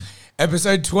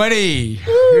Episode 20.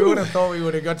 Who would have thought we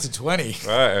would have got to 20?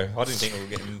 Bro, I didn't think we were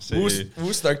getting to... We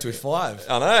were stoked with 5.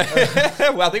 I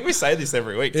know. Well, I think we say this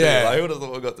every week too. Yeah. Like, who would have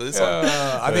thought we got to this one?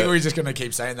 I think we're just going to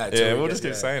keep saying that. Yeah, we'll just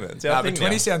keep saying it. Nah, but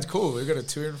 20 sounds cool. We've got a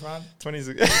 2 in front. 20's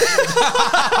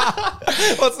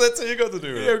What's that 2 got to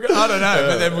do with it? I don't know,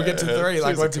 but then we'll get to 3,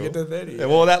 like once we get to 30. Yeah,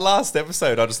 well, that last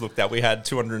episode I just looked at, we had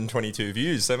 222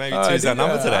 views, so maybe 2's our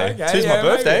number today. Okay, 2's my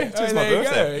birthday. Maybe. 2's my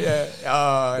birthday.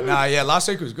 Yeah. Last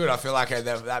week was good. I feel like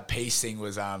that peace thing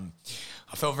was, I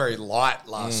felt very light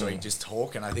last week just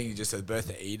talking. I think just the birth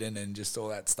of Eden and just all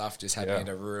that stuff just had me in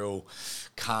a real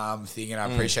calm thing, and I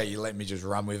appreciate you letting me just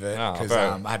run with it because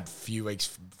I had a few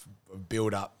weeks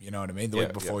build up, you know what I mean? The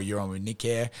week before you were on with Nick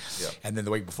here, and then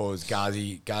the week before was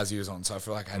Ghazi was on, so I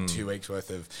feel like I had 2 weeks worth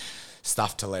of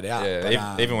stuff to let out.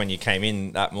 Yeah, even when you came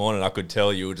in that morning, I could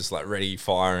tell you were just like ready,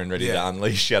 firing, ready to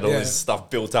unleash. You had all this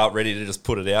stuff built up, ready to just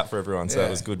put it out for everyone. So it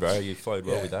was good, bro. You flowed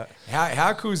well with that.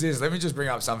 How cool is this? Let me just bring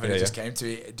up something that just came to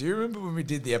me. Do you remember when we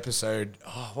did the episode?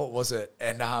 Oh, what was it?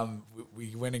 And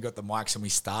we went and got the mics and we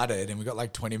started and we got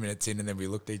like 20 minutes in and then we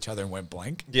looked at each other and went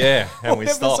blank. Yeah, and we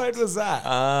stopped. What episode was that?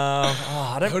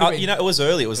 I don't. You know, it was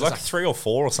early. It was like 3 or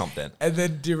 4 or something. And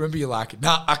then do you remember you're like,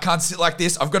 nah, I can't sit like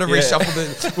this. I've got to reshuffle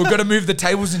the. We've got to move the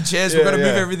tables and chairs. We've got to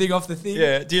move everything off the thing.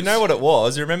 Yeah. Do you know what it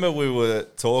was? You remember we were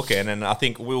talking, and I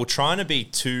think we were trying to be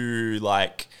too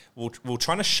like we were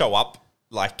trying to show up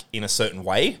like in a certain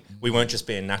way. We weren't just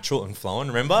being natural and flowing,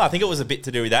 remember? I think it was a bit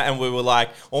to do with that, and we were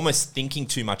like almost thinking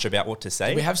too much about what to say.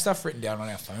 Did we have stuff written down on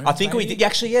our phone? I think we did.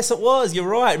 Actually, yes, it was. You're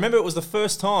right. Remember, it was the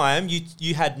first time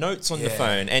you had notes on your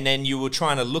phone, and then you were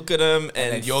trying to look at them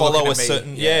and follow a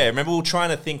certain... Yeah, remember we were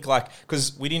trying to think like...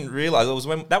 Because we didn't realise...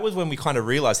 That was when we kind of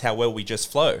realised how well we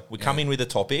just flow. We come in with a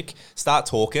topic, start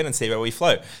talking and see where we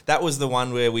flow. That was the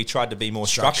one where we tried to be more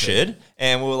structured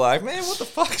and we were like, man, what the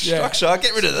fuck structure?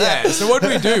 Get rid of that. Yeah. So what did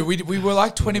we do? We were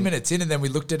like 20 minutes in and then we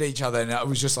looked at each other and it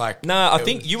was just like... No, I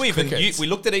think we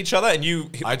looked at each other and you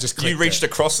reached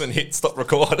across and hit stop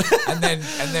record. and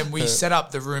then we set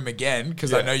up the room again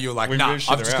because I know you were like, nah,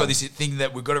 I've just got this thing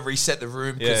that we've got to reset the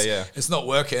room because it's not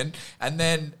working. And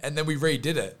then we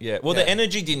redid it. Yeah. Well, the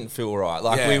energy didn't feel right.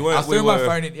 Like we weren't... I threw my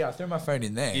phone in. Yeah, I threw my phone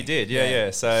in there. You did.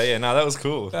 Yeah. So that was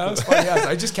cool. That was funny.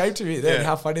 It just came to me then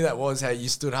how funny that was, how you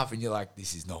stood up and you're like,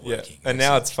 this is not working. And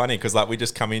now it's funny because like we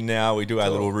just come in now, we do our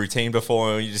little routine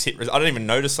before and you just hit... I don't even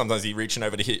notice sometimes you reaching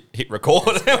over to hit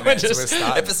record and we're just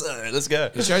episode, let's go.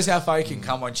 It shows how far you can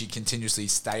come once you continuously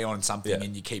stay on something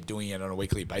and you keep doing it on a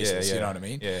weekly basis, you know what I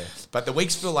mean? Yeah. But the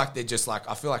weeks feel like they're just like,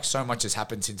 I feel like so much has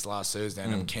happened since last Thursday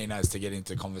and I'm keen as to get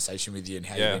into conversation with you and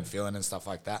how you've been feeling and stuff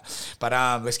like that. But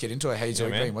let's get into it. How's your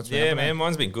week been? What's been happening? Man,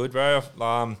 mine's been good, bro.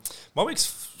 My week's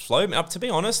flowed. Up to be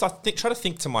honest, I try to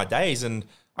think to my days and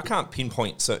I can't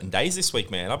pinpoint certain days this week,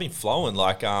 man. I've been flowing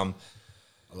like I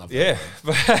love that.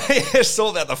 It's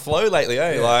all about the flow lately,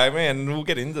 eh? Yeah. Like, man, we'll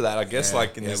get into that, I guess,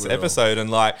 in this episode. And,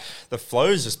 like, the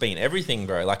flow's just been everything,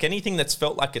 bro. Like, anything that's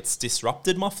felt like it's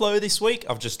disrupted my flow this week,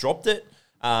 I've just dropped it.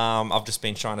 I've just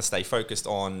been trying to stay focused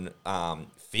on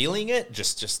feeling it,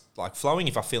 just like flowing.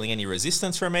 If I'm feeling any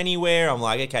resistance from anywhere, I'm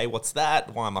like, okay, what's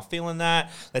that? Why am I feeling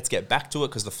that? Let's get back to it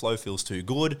because the flow feels too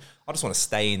good. I just want to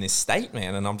stay in this state,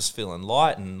 man, and I'm just feeling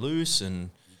light and loose. And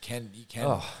You can.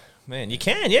 Oh, man, you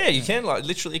can, you can, like,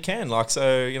 literally can, like,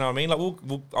 so, you know what I mean, like,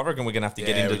 I reckon we're going to have to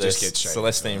get into this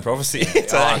Celestine Prophecy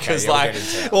today, because,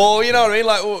 well, you know what I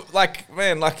mean, like,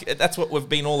 man, like, that's what we've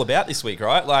been all about this week,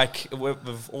 right, like,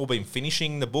 we've all been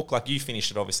finishing the book, like, you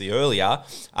finished it, obviously, earlier,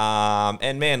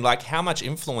 and, man, like, how much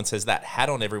influence has that had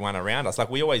on everyone around us? Like,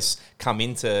 we always come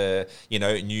into, you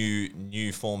know,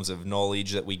 new forms of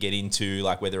knowledge that we get into,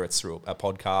 like, whether it's through a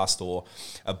podcast or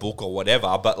a book or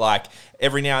whatever, but, like,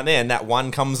 every now and then, that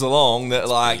one comes along that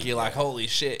like you're like, holy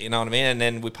shit, you know what I mean? And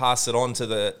then we pass it on to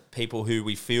the people who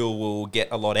we feel will get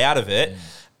a lot out of it.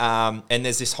 And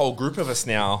there's this whole group of us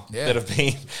now that have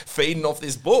been feeding off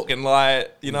this book and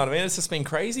like, you know what I mean? It's just been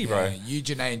crazy, bro. You,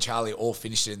 Janae and Charlie all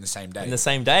finished it in the same day. In the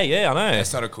same day, yeah, I know.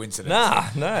 That's not a coincidence.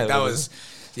 No. That was,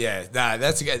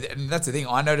 that's and that's the thing.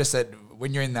 I noticed that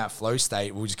when you're in that flow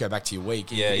state, we'll just go back to your week.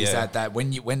 That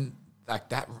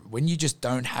when you just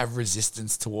don't have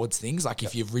resistance towards things, like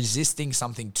if you're resisting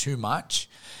something too much,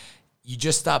 you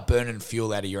just start burning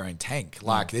fuel out of your own tank.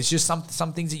 Like there's just some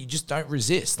things that you just don't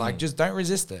resist. Like just don't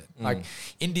resist it. Like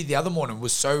Indy the other morning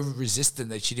was so resistant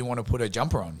that she didn't want to put her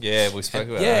jumper on. Yeah, we spoke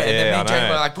about that. Yeah, and then me and Jane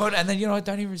were like, put it, and then you know what,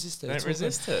 don't even resist it. Don't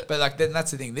resist it. But like then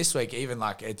that's the thing. This week, even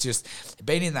like it's just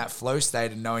being in that flow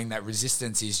state and knowing that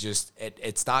resistance is just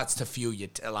it starts to fuel you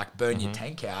like burn your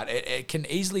tank out. It can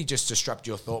easily just disrupt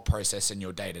your thought process and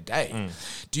your day to day.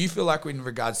 Do you feel like in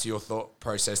regards to your thought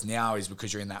process now is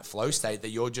because you're in that flow state that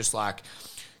you're just like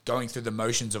going through the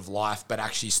motions of life, but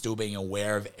actually still being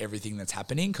aware of everything that's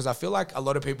happening. Because I feel like a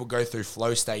lot of people go through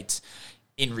flow states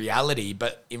in reality,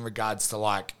 but in regards to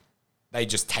like, they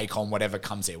just take on whatever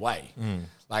comes their way.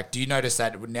 Like, do you notice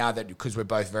that now that, because we're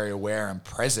both very aware and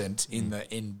present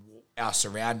in our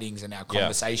surroundings and our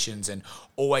conversations and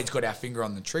always got our finger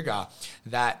on the trigger,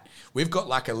 that we've got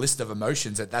like a list of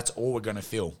emotions that's all we're going to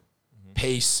feel.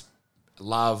 Peace,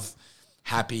 love,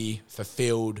 happy,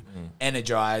 fulfilled,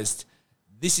 energized.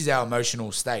 This is our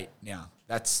emotional state now.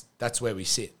 That's where we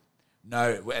sit.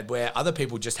 No, where other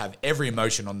people just have every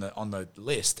emotion on the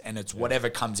list, and it's whatever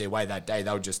comes their way that day,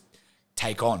 they'll just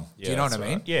take on. Do you know what I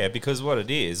mean? Right. Yeah, because what it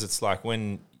is, it's like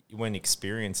when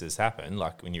experiences happen,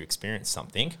 like when you experience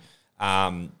something,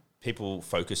 people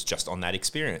focus just on that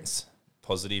experience.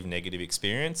 Positive, negative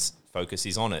experience, focus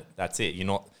is on it. That's it.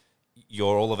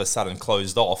 You're all of a sudden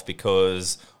closed off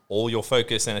because all your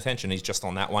focus and attention is just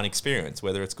on that one experience,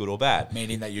 whether it's good or bad.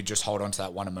 Meaning that you just hold on to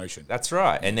that one emotion. That's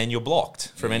right. And then you're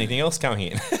blocked from anything else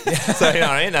coming in. So, you know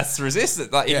what I mean? That's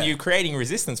resistance. Like, you're creating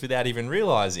resistance without even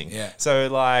realizing. Yeah. So,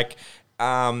 like,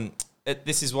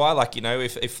 this is why, like, you know,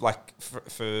 if like,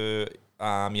 for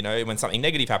you know, when something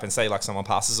negative happens, say, like, someone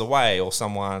passes away or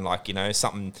someone, like, you know,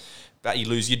 something that you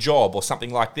lose your job or something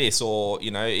like this, or,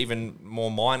 you know, even more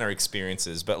minor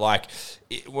experiences. But like,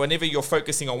 whenever you're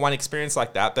focusing on one experience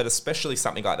like that, but especially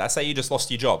something like that, say you just lost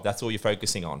your job, that's all you're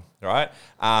focusing on, right?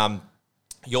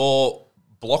 You're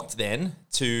blocked then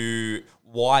to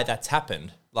why that's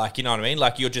happened. Like, you know what I mean?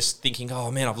 Like, you're just thinking,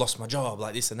 oh man, I've lost my job,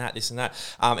 like this and that.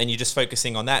 And you're just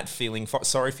focusing on that, feeling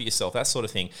sorry for yourself, that sort of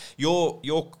thing.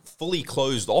 You're fully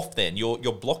closed off then. You're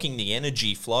blocking the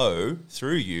energy flow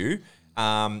through you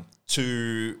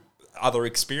to other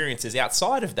experiences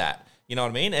outside of that. You know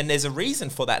what I mean? And there's a reason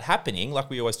for that happening. Like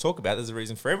we always talk about, there's a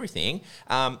reason for everything.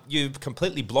 You're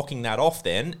completely blocking that off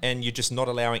then, and you're just not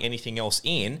allowing anything else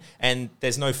in, and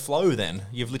there's no flow then.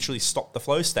 You've literally stopped the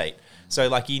flow state. So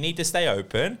like, you need to stay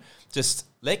open, just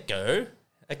let go.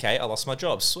 Okay, I lost my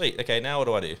job. Sweet. Okay, now what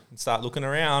do I do? Start looking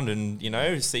around and, you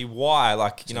know, see why.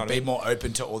 Like, you know what I mean? Be more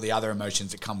open to all the other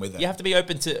emotions that come with it. You have to be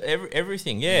open to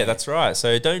everything. Yeah, that's right.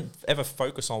 So don't ever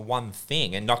focus on one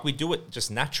thing. And like, we do it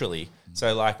just naturally.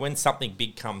 So like, when something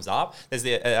big comes up, there's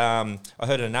I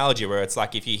heard an analogy where it's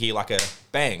like, if you hear like a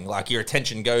bang, like your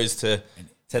attention goes to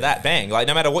that bang. Like,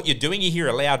 no matter what you're doing, you hear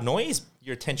a loud noise,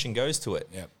 your attention goes to it.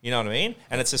 Yep. You know what I mean?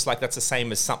 And it's just like, that's the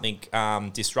same as something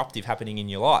disruptive happening in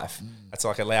your life. That's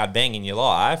like a loud bang in your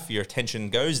life. Your attention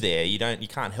goes there. You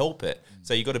can't help it.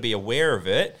 So you got to be aware of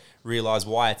it, realize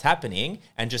why it's happening,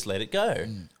 and just let it go.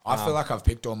 I feel like I've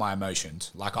picked all my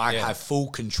emotions. Like, I have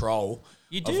full control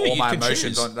of all my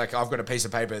emotions. On, like, I've got a piece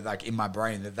of paper like in my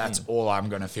brain that's all I'm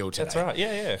going to feel today. That's right.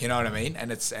 Yeah. You know what I mean?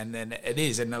 And then it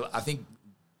is. And I think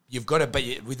you've got to. But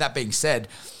with that being said,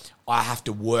 I have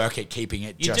to work at keeping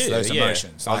it those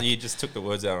emotions. Like, you just took the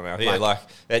words out of my mouth. Yeah, like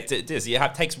it does.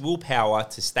 It takes willpower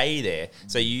to stay there.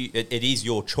 So it is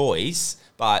your choice,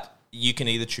 but you can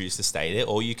either choose to stay there,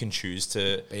 or you can choose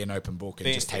to be an open book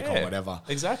and just take on whatever.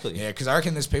 Exactly. Yeah, because I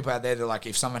reckon there's people out there that, like,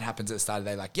 if something happens at the start of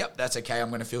the day, like, yep, that's okay, I'm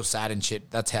going to feel sad and shit.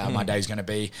 That's how my day's going to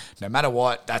be. No matter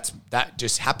what, that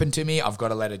just happened to me. I've got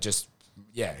to let it just,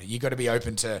 you got to be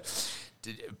open to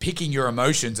picking your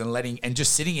emotions and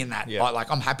just sitting in that. Like,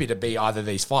 I'm happy to be either of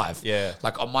these five. Yeah.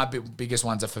 Like, my biggest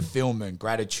ones are fulfillment,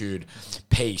 gratitude,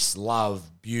 peace, love,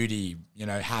 beauty, you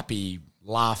know, happy,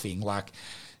 laughing, like,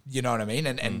 you know what I mean?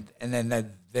 And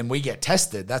then we get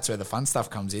tested. That's where the fun stuff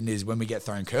comes in, is when we get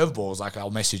thrown curveballs. Like, I'll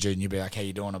message you and you'll be like, how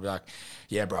you doing? I'll be like,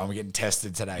 yeah, bro, I'm getting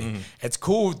tested today. It's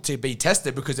cool to be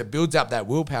tested because it builds up that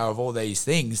willpower of all these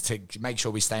things to make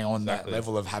sure we stay on that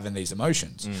level of having these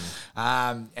emotions.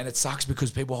 And it sucks because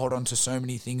people hold on to so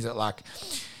many things that, like,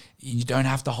 you don't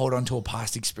have to hold on to a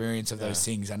past experience of those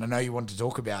things. And I know you want to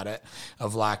talk about it,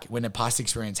 of like, when a past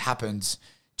experience happens,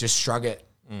 just shrug it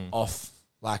off.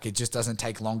 Like, it just doesn't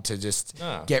take long to just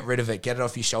get rid of it, get it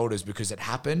off your shoulders, because it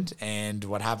happened, and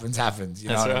what happens, happens. You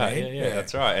know what I mean? Yeah,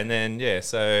 that's right. And then,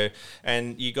 so,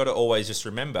 and you got to always just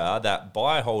remember that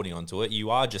by holding on to it,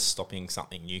 you are just stopping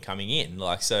something new coming in.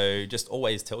 Like, so just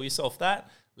always tell yourself that.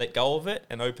 Let go of it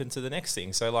and open to the next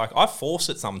thing. So like, I force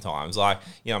it sometimes, like,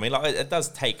 you know what I mean? Like, it does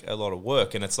take a lot of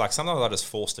work, and it's like, sometimes I just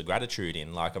force the gratitude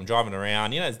in. Like, I'm driving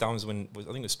around, you know, there's times when, I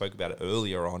think we spoke about it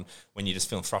earlier on, when you're just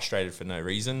feeling frustrated for no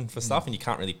reason for stuff, and you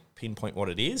can't really pinpoint what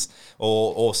it is,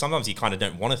 or sometimes you kind of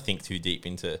don't want to think too deep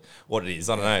into what it is.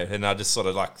 I don't know. And I just sort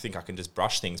of like think I can just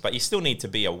brush things, but you still need to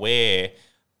be aware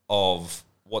of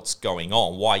what's going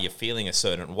on, why you're feeling a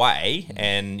certain way,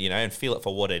 and, you know, and feel it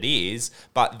for what it is.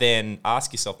 But then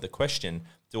ask yourself the question,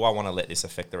 do I want to let this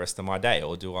affect the rest of my day,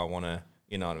 or do I want to,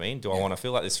 You know what I mean? Do I want to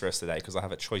feel like this for the rest of the day? Because I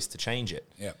have a choice to change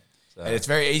it. Yeah. So. And it's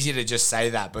very easy to just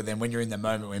say that, but then when you're in the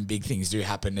moment, when big things do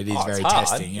happen, it is very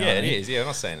testing. You know it is. Yeah, I'm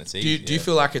not saying it's easy. Do you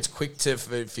feel like it's quick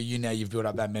for you now? You've built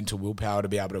up that mental willpower to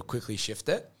be able to quickly shift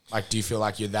it. Like, do you feel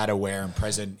like you're that aware and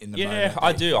present in the moment? Yeah,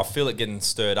 I do. I feel it getting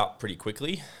stirred up pretty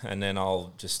quickly, and then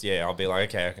I'll be like,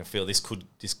 okay, I can feel this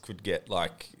could get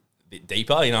like a bit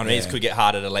deeper. You know what I mean? This could get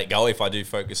harder to let go if I do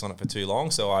focus on it for too long.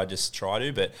 So I just try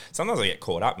to, but sometimes I get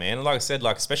caught up, man. And like I said,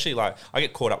 like especially like I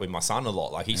get caught up with my son a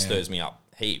lot. Like he stirs me up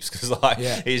heaps because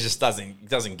he just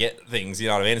doesn't get things, you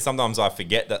know what I mean? And sometimes I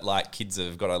forget that like kids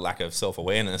have got a lack of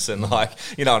self-awareness and like,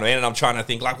 you know what I mean? And I'm trying to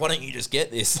think like, why don't you just get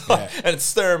this? And it's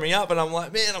stirring me up and I'm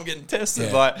like, man, I'm getting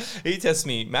tested. Like he tests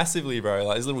me massively, bro.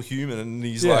 Like he's a little human and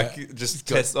he's like just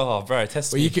test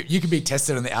me. You can be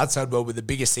tested on the outside world with the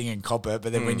biggest thing and cop it,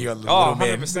 but then when you're a little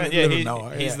man,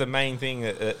 100%, he's the main thing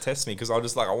that tests me because I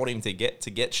just like I want him to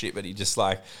get shit, but he just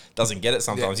like doesn't get it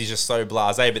sometimes. He's just so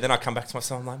blasé. But then I come back to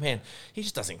myself, I'm like, man, he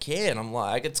just doesn't care. And I'm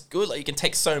like, it's good. Like you can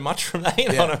take so much from that.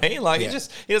 You know what I mean? Like he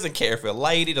doesn't care if we're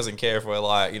late. He doesn't care if we're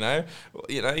like, you know,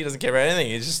 he doesn't care about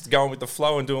anything. He's just going with the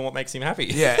flow and doing what makes him happy.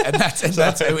 Yeah, and that's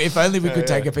if only we could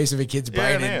take a piece of a kid's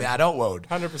brain in the adult world.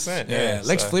 100%. Yeah.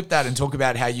 Let's flip that and talk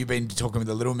about how you've been talking with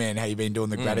the little man, how you've been doing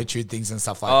the gratitude things and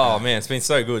stuff like that. Oh man, it's been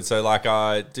so good. So like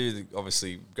I do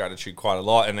obviously gratitude quite a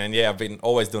lot, and then I've been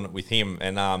always doing it with him,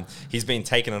 and he's been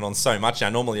taking it on so much now.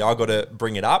 Normally I got to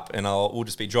bring it up, and we'll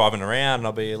just be driving around, and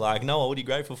I'll be like, Noah, what are you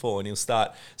grateful for? And he'll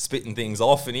start spitting things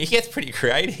off, and he gets pretty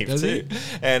creative too.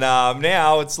 And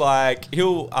now it's like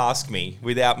he'll ask me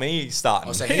without me starting.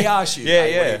 Oh, so he asks you, what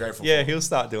are you grateful for? He'll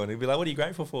start doing it. He'll be like, what are you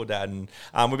grateful for, Dad? And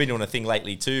we've been doing a thing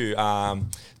lately too,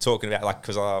 talking about like,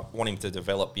 because I want him to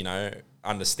develop, you know,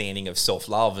 understanding of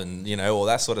self-love and, you know, all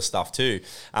that sort of stuff too.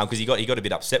 Because he got a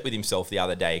bit upset with himself the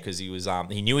other day because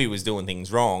he knew he was doing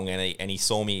things wrong, and he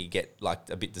saw me get like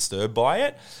a bit disturbed by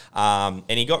it. And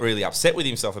he got really upset with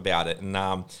himself about it. And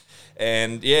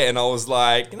I was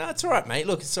like, no, it's all right, mate.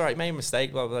 Look, it's all right. Made a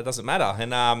mistake. Well, that doesn't matter.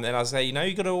 And I say, you know,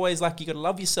 you got to always you got to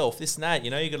love yourself, this and that.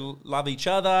 You know, you got to love each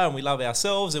other, and we love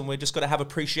ourselves, and we're just got to have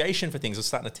appreciation for things. We're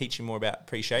starting to teach him more about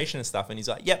appreciation and stuff. And he's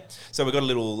like, yep. So we've got a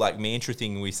little like mantra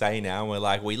thing we say now. And we're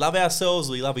like, we love ourselves,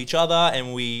 we love each other,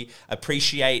 and we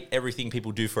appreciate everything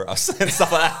people do for us and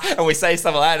stuff like that. And we say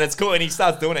stuff like that, and it's cool. And he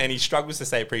starts doing it, and he struggles to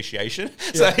say appreciation.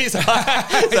 So he's like,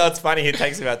 so it's funny. It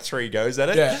takes about 3 goes at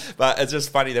it, but it's just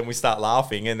funny. Then we start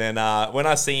laughing, and then when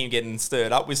I see him getting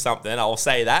stirred up with something, I'll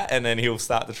say that, and then he'll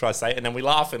start to try to say it, and then we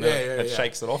laugh, and it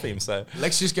shakes it off him. So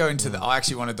let's just go into I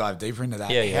actually want to dive deeper into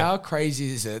that. How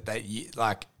crazy is it that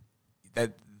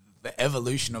that the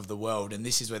evolution of the world, and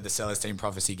this is where the Celestine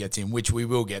Prophecy gets in, which we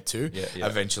will get to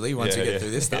eventually once we get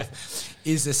through this stuff,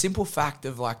 is the simple fact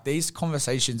of like these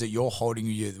conversations that you're holding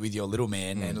with your little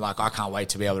man, and like I can't wait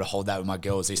to be able to hold that with my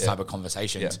girls, these type of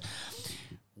conversations,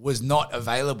 was not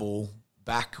available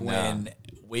back when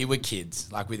we were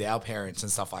kids, like with our parents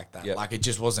and stuff like that. Like it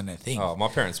just wasn't a thing. Oh, my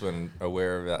parents weren't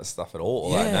aware of that stuff at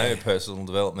all. Like no personal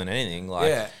development, anything.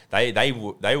 Like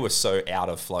they were so out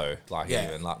of flow. Like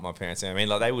even like my parents, I mean,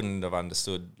 like they wouldn't have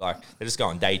understood. Like they're just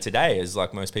going day to day, as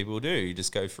like most people do. You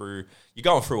just go through. You're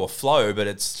going through a flow, but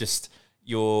it's just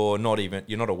you're not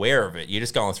aware of it. You're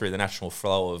just going through the natural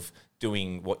flow of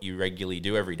doing what you regularly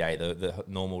do every day, the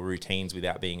normal routines,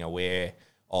 without being aware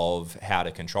of how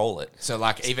to control it. So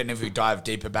like even if we dive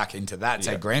deeper back into that,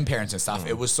 say grandparents and stuff,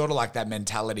 it was sort of like that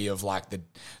mentality of like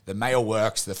the male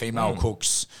works, the female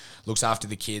cooks, looks after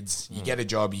the kids, you get a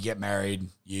job, you get married,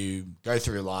 you go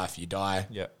through life, you die,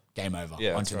 game over,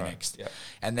 on to the next.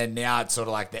 And then now it's sort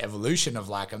of like the evolution of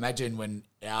like, imagine when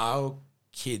our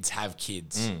kids have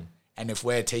kids. And if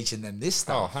we're teaching them this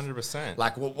stuff, 100%.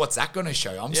 Like, what's that going to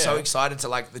show? I'm so excited to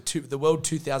like the world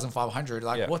 2,500.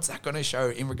 Like, what's that going to show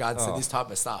in regards to this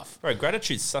type of stuff? Bro,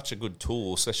 gratitude's such a good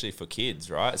tool, especially for kids,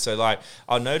 right? So, like,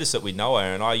 I notice it with Noah,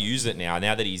 and I use it now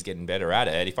that he's getting better at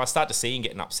it. If I start to see him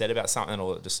getting upset about something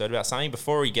or disturbed about something,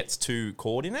 before he gets too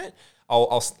caught in it,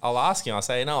 I'll ask him. I'll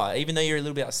say, no, even though you're a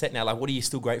little bit upset now, like, what are you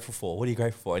still grateful for? What are you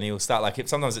grateful for? And he'll start, like,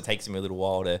 sometimes it takes him a little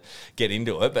while to get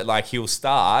into it, but like he'll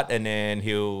start, and then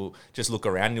he'll just look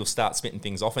around and he'll start spitting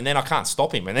things off, and then I can't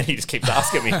stop him, and then he just keeps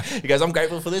asking me. He goes, I'm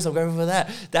grateful for this, I'm grateful for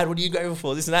that. Dad, what are you grateful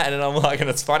for? This and that. And then I'm like, and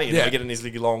it's funny, and I get in this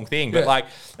big long thing. But like,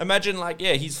 imagine like,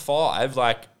 he's 5,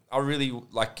 like, I really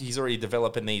like he's already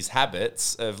developing these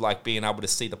habits of like being able to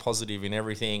see the positive in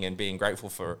everything and being grateful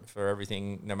for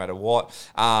everything no matter what,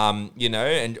 you know,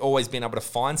 and always being able to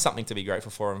find something to be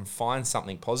grateful for and find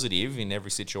something positive in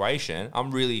every situation.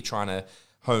 I'm really trying to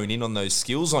hone in on those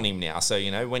skills on him now. So,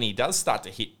 you know, when he does start to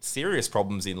hit serious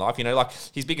problems in life, you know, like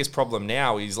his biggest problem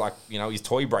now is like, you know, his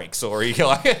toy breaks or he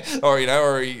like, or,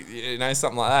 you know,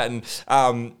 something like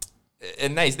that.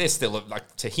 And they're still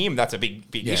like, to him, that's a big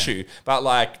issue. But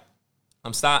like,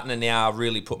 I'm starting to now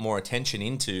really put more attention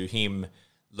into him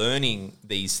learning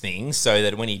these things so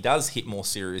that when he does hit more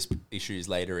serious issues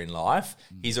later in life,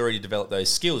 he's already developed those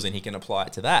skills and he can apply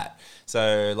it to that.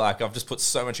 So like I've just put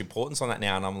so much importance on that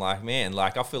now, and I'm like, man,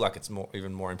 like I feel like it's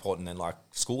even more important than like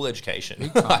school education.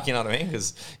 Like, you know what I mean?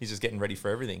 Because he's just getting ready for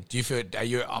everything. Do you feel,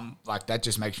 like that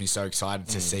just makes me so excited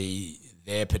to see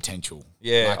their potential.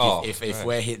 Yeah. Like if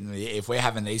we're if we're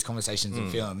having these conversations and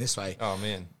feeling this way. Oh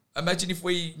man. Imagine if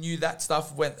we knew that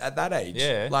stuff went at that age.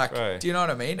 Yeah, like, right. Do you know what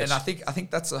I mean? And I think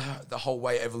that's the whole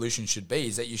way evolution should be,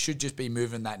 is that you should just be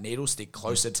moving that needle stick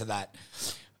closer to that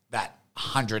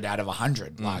 100 out of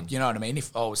 100. Like, you know what I mean?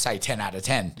 If, say 10 out of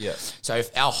 10. Yeah. So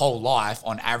if our whole life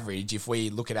on average, if we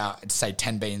look at say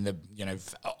 10 being the, you know,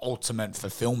 ultimate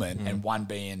fulfillment and 1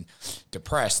 being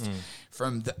depressed,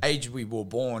 from the age we were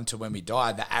born to when we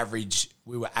died,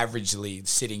 we were averagely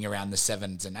sitting around the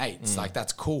 7s and 8s. Like,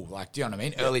 that's cool. Like, do you know what I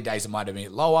mean? Yeah. Early days it might have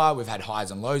been lower. We've had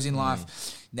highs and lows in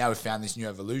life. Now we've found this new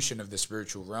evolution of the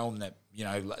spiritual realm that, you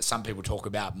know, some people talk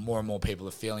about, more and more people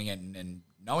are feeling it and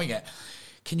knowing it.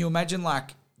 Can you imagine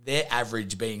like their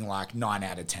average being like 9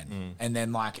 out of 10 and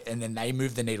then they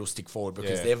move the needle stick forward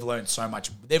because they've learned so much.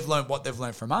 They've learned what they've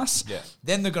learned from us. Yeah.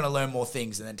 Then they're going to learn more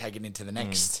things and then take it into the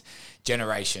next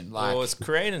generation. Like, well, it's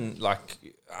creating like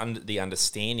the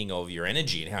understanding of your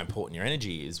energy and how important your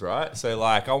energy is, right? So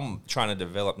like I'm trying to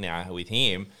develop now with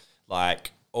him, like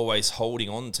always holding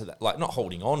on to that, like not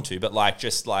holding on to, but like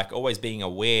just like always being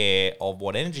aware of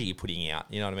what energy you're putting out.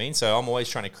 You know what I mean? So I'm always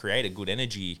trying to create a good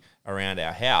energy around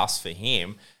our house for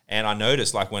him. And I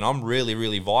notice like when I'm really,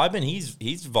 really vibing, he's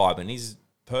vibing. He's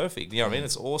perfect. You know what I mean?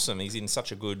 It's awesome. He's in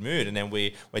such a good mood. And then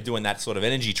we're doing that sort of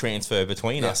energy transfer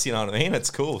between us. You know what I mean?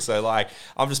 It's cool. So like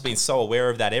I've just been so aware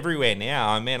of that everywhere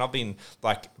now. And man, I've been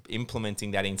like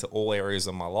implementing that into all areas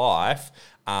of my life.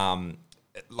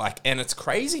 Like, and it's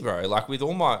crazy, bro. Like with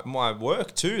all my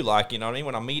work too, like, you know what I mean?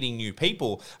 When I'm meeting new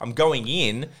people, I'm going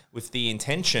in with the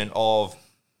intention of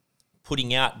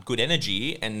putting out good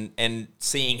energy and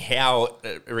seeing how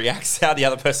it reacts, how the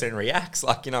other person reacts.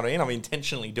 Like, you know what I mean? I'm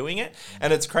intentionally doing it.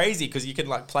 And it's crazy because you can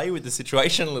like play with the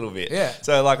situation a little bit. Yeah.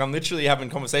 So like I'm literally having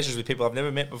conversations with people I've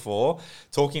never met before,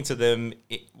 talking to them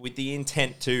with the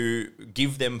intent to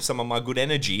give them some of my good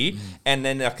energy. And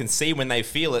then I can see when they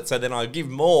feel it. So then I give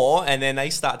more and then they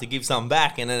start to give some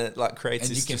back. And then it like creates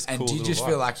this just cool. And do you just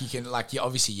feel like you can, like,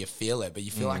 obviously you feel it, but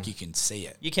you feel like you can see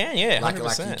it. You can, yeah. 100%.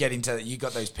 Like you get into, you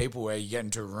got those people where you get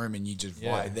into a room and you just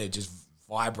they're just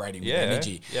vibrating with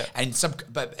energy. Yeah. And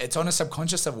but it's on a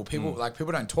subconscious level. People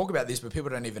people don't talk about this, but people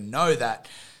don't even know that.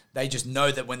 They just know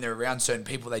that when they're around certain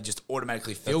people, they just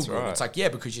automatically feel good. Right. It's like,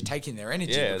 because you're taking their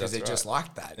energy because they're just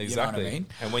like that. Exactly. You know what I mean?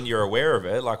 And when you're aware of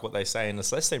it, like what they say in the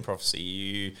Celestine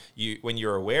Prophecy, you when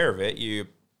you're aware of it, you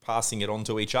passing it on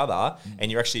to each other and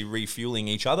you're actually refueling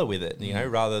each other with it, you know,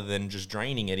 rather than just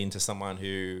draining it into someone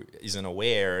who isn't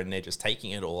aware and they're just taking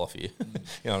it all off you.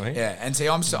 You know what I mean? Yeah. And see,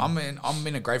 I'm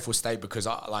in a grateful state because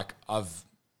I've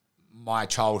my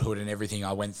childhood and everything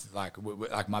I went like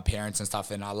my parents and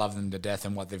stuff, and I love them to death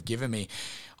and what they've given me.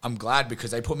 I'm glad because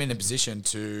they put me in a position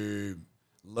to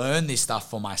learn this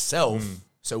stuff for myself.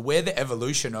 So we're the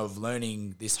evolution of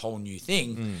learning this whole new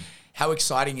thing. How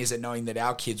exciting is it knowing that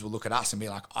our kids will look at us and be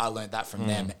like, I learned that from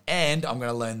them and I'm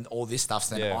going to learn all this stuff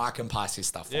so then I can pass this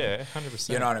stuff on. Yeah, 100%.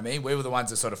 You know what I mean? We were the ones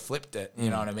that sort of flipped it, you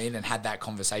know what I mean? And had that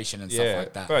conversation and stuff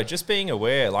like that. Bro, just being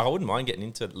aware, like I wouldn't mind getting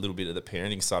into a little bit of the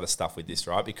parenting side of stuff with this,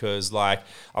 right? Because like,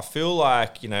 I feel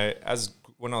like, you know,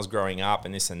 when I was growing up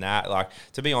and this and that, like,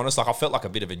 to be honest, like I felt like a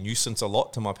bit of a nuisance a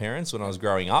lot to my parents when I was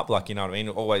growing up. Like, you know what I mean?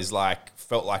 Always like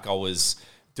felt like I was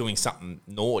doing something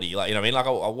naughty, like, you know what I mean? Like I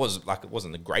was like, it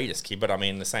wasn't the greatest kid, but I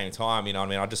mean, at the same time, you know what I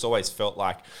mean? I just always felt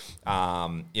like,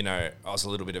 you know, I was a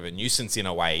little bit of a nuisance in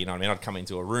a way, you know what I mean? I'd come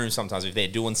into a room sometimes if they're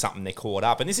doing something, they're caught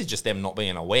up, and this is just them not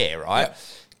being aware, right? Yeah.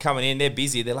 Coming in, they're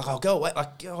busy, they're like, oh, go away,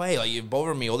 like you're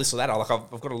bothering me or this or that. Like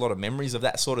I've got a lot of memories of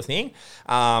that sort of thing.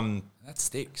 That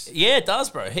sticks. Yeah, it does,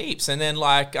 bro, heaps. And then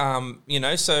like, you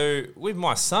know, so with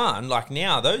my son, like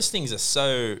now those things are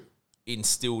so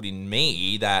instilled in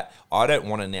me that I don't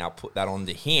want to now put that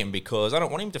onto him, because I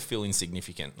don't want him to feel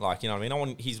insignificant. Like, you know what I mean? I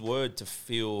want his word to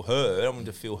feel heard. I want him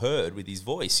to feel heard with his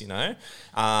voice, you know,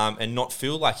 and not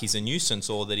feel like he's a nuisance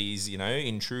or that he's, you know,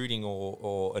 intruding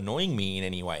or annoying me in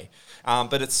any way.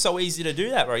 But it's so easy to do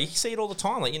that, bro. You see it all the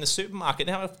time, like in the supermarket.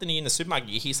 How often are you in the supermarket,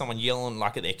 you hear someone yelling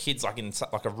like at their kids, like in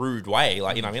like a rude way,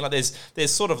 like, you know what I mean? Like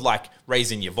there's sort of like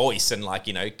raising your voice and like,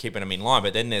 you know, keeping them in line,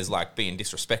 but then there's like being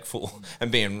disrespectful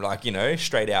and being like, you know,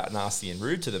 straight out nasty and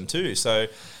rude to them too. So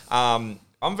I'm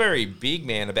very big,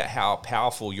 man, about how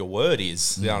powerful your word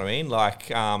is. You know what I mean? Like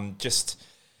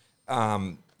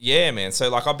yeah, man. So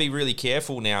like I'll be really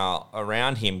careful now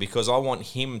around him, because I want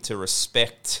him to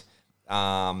respect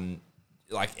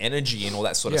like energy and all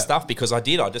that sort of stuff, because I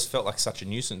just felt like such a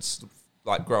nuisance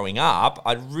like growing up.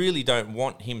 I really don't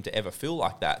want him to ever feel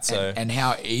like that. So and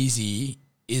how easy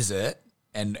is it,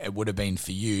 and it would have been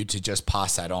for you to just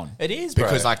pass that on? It is, bro.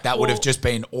 Because like that would have just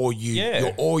been all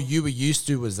you were used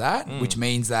to was that, which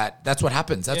means that's what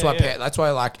happens. That's why that's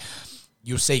why like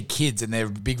you'll see kids and they're a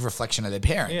big reflection of their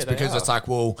parents, because it's like,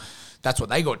 well, that's what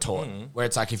they got taught. Where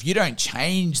it's like, if you don't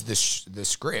change the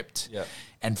script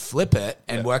and flip it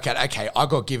and work out, okay, I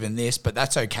got given this, but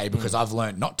that's okay because I've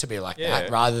learned not to be like that,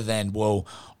 rather than, well,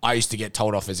 I used to get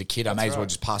told off as a kid. I may as well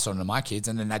just pass on to my kids,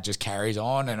 and then that just carries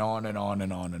on and on and on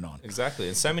and on and on. Exactly.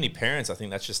 And so many parents, I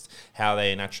think that's just how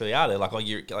they naturally are. They're like,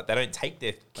 they don't take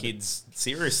their kids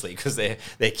seriously because they're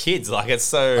kids. Like, it's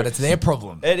so... But it's their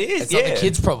problem. It is, It's not the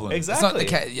kids' problem. Exactly.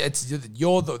 It's not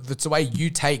it's the way you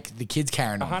take the kids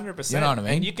carrying on. 100%. You know what I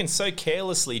mean? And you can so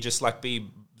carelessly just like be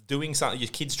doing something, your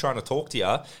kid's trying to talk to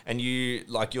you, and you're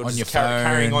on just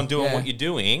carrying on doing what you're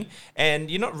doing,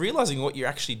 and you're not realizing what you're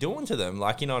actually doing to them.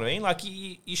 Like, you know what I mean? Like,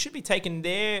 you should be taking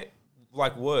their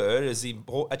like word as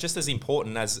just as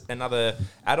important as another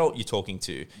adult you're talking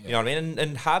to. You know what I mean?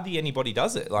 And hardly anybody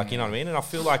does it. Like, you know what I mean? And I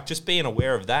feel like just being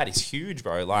aware of that is huge,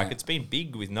 bro. Like, it's been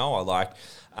big with Noah. Like,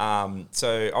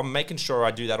 so I'm making sure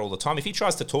I do that all the time. If he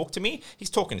tries to talk to me, he's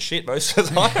talking shit most of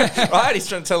the time, right? He's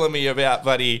telling me about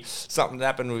something that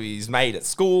happened with his mate at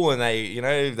school, and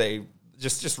they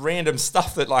just random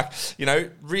stuff that, like, you know,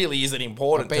 really isn't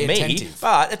important to me,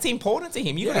 but it's important to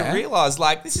him. You got to realize,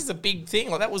 like, this is a big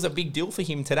thing. Like, that was a big deal for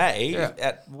him today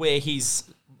at where his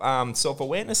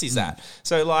self-awareness is at.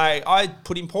 So, like, I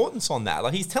put importance on that.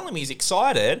 Like, he's telling me he's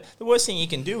excited. The worst thing you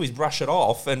can do is brush it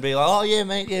off and be like, oh, yeah,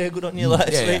 mate, yeah, good on you.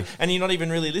 And you're not even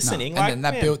really listening. No. And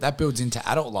then that builds into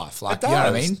adult life. Like, you know what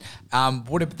I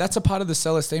mean? That's a part of the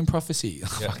Celestine Prophecy.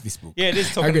 Fuck this book. Yeah, it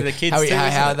is talking to the kids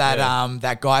how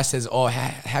that guy says, oh,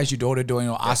 how's your daughter doing?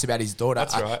 Or asks about his daughter.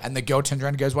 That's right. And the girl turns around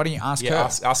and goes, why don't you ask her?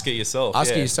 Ask her yourself.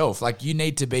 Ask her yourself. Like, you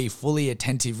need to be fully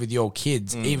attentive with your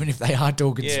kids, even if they are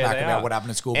talking smack about what happened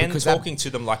at school. And because talking to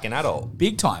them like an adult.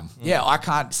 Big time. Yeah, I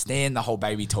can't stand the whole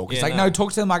baby talk. It's no,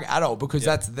 talk to them like an adult, because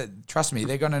trust me,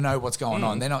 they're going to know what's going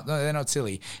on. They're not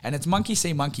silly. And it's monkey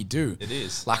see, monkey do. It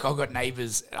is. Like, I've got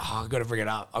neighbours, I've got to bring it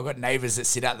up. I've got neighbours that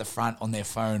sit out the front on their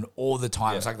phone all the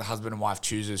time. It's like the husband and wife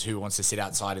chooses who wants to sit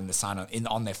outside in the sun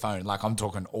on their phone. Like, I'm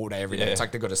talking all day, every day. It's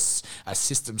like they've got a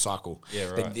system cycle. Yeah,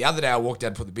 right. The other day I walked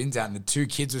out to put the bins out, and the two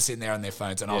kids were sitting there on their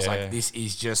phones, and I was like, this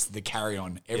is just the carry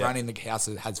on. Everyone in the house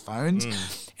has phones,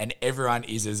 and everyone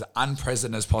is as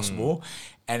unpresent as possible.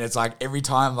 And it's like, every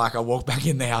time like I walk back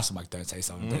in the house, I'm like, don't say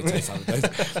something,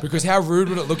 because how rude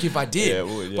would it look if I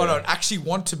did? But I'd actually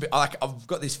want to be like, I've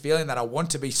got this feeling that I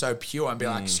want to be so pure and be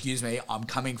like, excuse me, I'm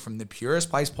coming from the purest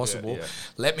place possible.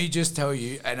 Let me just tell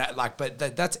you. And but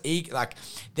that's like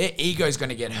their ego is going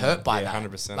to get hurt by that.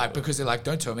 100%. Like, because they're like,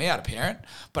 don't tell me how to parent.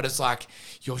 But it's like,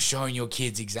 you're showing your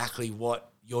kids exactly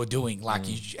what you're doing. Like,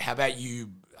 how about you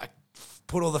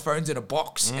put all the phones in a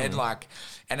box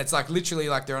and it's like literally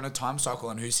like they're on a time cycle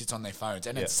on who sits on their phones,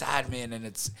 and it's sad, man, and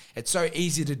it's so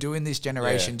easy to do in this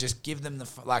generation. Just give them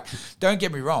don't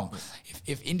get me wrong,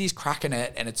 if Indy's cracking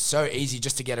it and it's so easy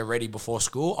just to get her ready before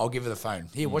school, I'll give her the phone.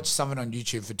 Here, watch something on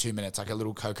YouTube for 2 minutes, like a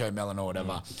little Coco Melon or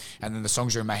whatever, and then the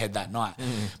songs are in my head that night.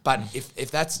 But if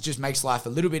that's just makes life a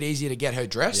little bit easier to get her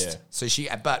dressed,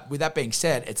 but with that being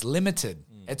said, it's limited.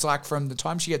 It's like from the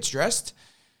time she gets dressed,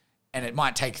 and it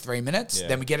might take 3 minutes.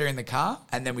 Then we get her in the car,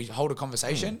 and then we hold a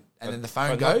conversation, and then the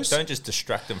phone goes. Don't just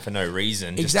distract them for no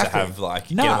reason. Exactly. Just to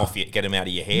have get them out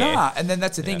of your hair. Nah, and then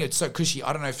that's the thing. It's so because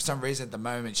I don't know, for some reason at the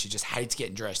moment she just hates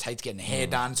getting dressed, hates getting hair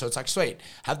done. So it's like, sweet,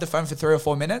 have the phone for 3 or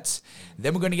 4 minutes.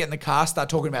 Then we're going to get in the car, start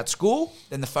talking about school.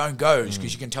 Then the phone goes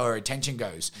because you can tell her attention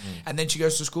goes, and then she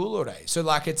goes to school all day. So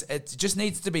like it just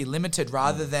needs to be limited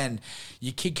rather than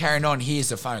your kid carrying on. Here's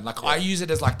the phone. Like I use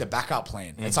it as like the backup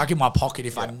plan. It's like in my pocket.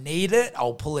 If I need it,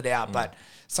 I'll pull it out. But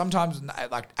sometimes,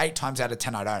 like 8 times out of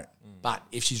 10, I don't. But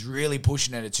if she's really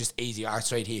pushing it, it's just easy. All right,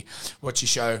 sweet, here, watch your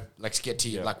show. Let's get to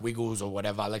you, like Wiggles or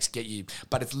whatever. Let's get you.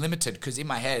 But it's limited because in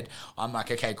my head, I'm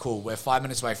like, okay, cool. We're 5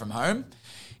 minutes away from home.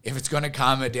 If it's going to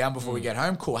calm her down before we get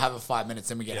home, cool, have it 5 minutes,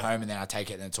 then we get home, and then I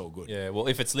take it, and it's all good. Yeah, well,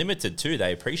 if it's limited too,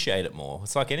 they appreciate it more.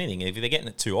 It's like anything. If they're getting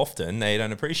it too often, they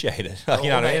don't appreciate it. You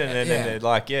know what I mean? And then they're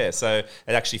like, so it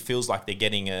actually feels like they're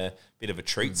getting a bit of a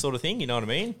treat sort of thing, you know what I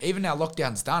mean? Even now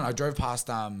lockdown's done, I drove past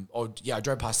I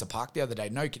drove past the park the other day.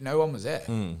 No one was there.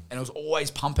 And it was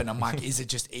always pumping. I'm like, is it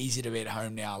just easy to be at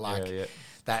home now? Like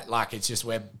that, like it's just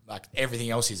where like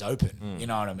everything else is open. You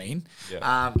know what I mean?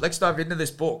 Yeah. Let's dive into this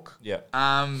book. Yeah.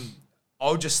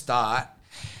 I'll just start.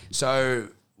 So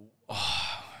it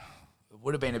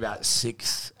would have been about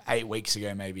 6-8 weeks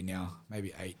ago, maybe now,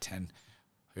 maybe 8, 10,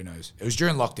 who knows? It was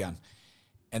during lockdown,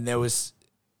 and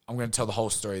I'm going to tell the whole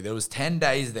story. There was 10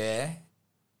 days there.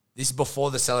 This is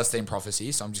before the Celestine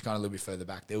Prophecy, so I'm just going a little bit further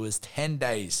back. There was 10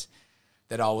 days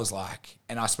that I was like,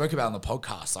 and I spoke about it on the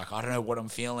podcast, like, I don't know what I'm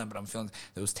feeling, but I'm feeling,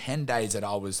 there was 10 days that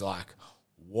I was like,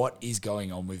 what is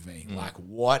going on with me? Like,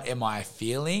 what am I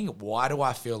feeling? Why do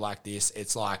I feel like this?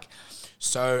 It's like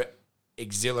so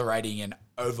exhilarating and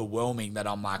overwhelming that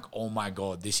I'm like, oh my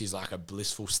God, this is like a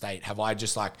blissful state. Have I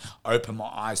just like opened my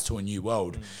eyes to a new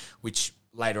world? Which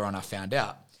later on I found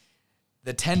out.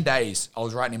 The 10 days I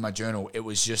was writing in my journal, it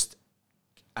was just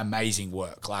amazing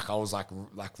work. Like I was like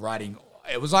writing,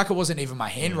 it was like it wasn't even my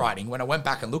handwriting. When I went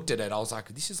back and looked at it, I was like,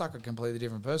 this is like a completely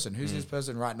different person. Who's this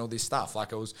person writing all this stuff?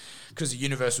 Like it was because the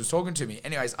universe was talking to me.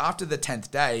 Anyways, after the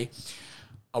 10th day,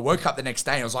 I woke up the next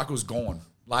day and it was like it was gone.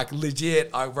 Like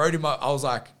legit, I wrote him. I was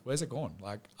like, "Where's it gone?"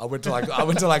 Like I went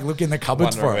to look in the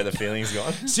cupboards for it. Where the feeling's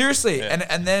gone. Seriously,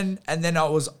 and then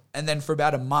for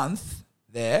about a month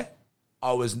there,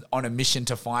 I was on a mission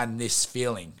to find this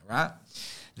feeling. Right.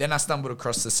 Then I stumbled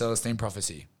across the Celestine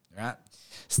Prophecy. Right.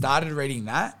 Started reading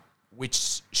that,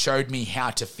 which showed me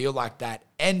how to feel like that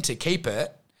and to keep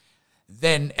it.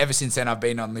 Then ever since then, I've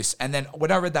been on this. And then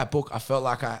when I read that book, I felt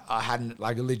like I had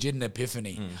like a legit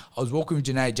epiphany. I was walking with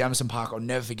Janae at Jamison Park. I'll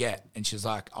never forget. And she's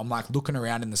like, I'm like looking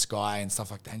around in the sky and stuff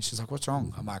like that. And she's like, what's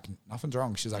wrong? I'm like, nothing's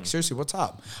wrong. She's like, seriously, what's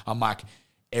up? I'm like,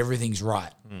 everything's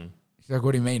right. She's like,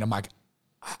 what do you mean? I'm like,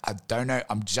 I don't know.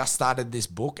 I'm just started this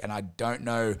book and I don't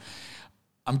know.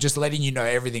 I'm just letting you know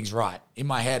everything's right. In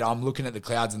my head, I'm looking at the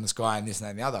clouds in the sky and this and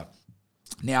that and the other.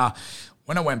 Now,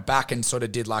 when I went back and sort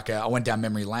of did I went down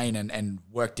memory lane and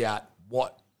worked out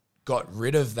what got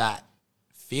rid of that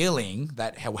feeling,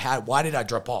 why did I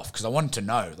drop off? Because I wanted to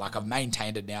know. Like I've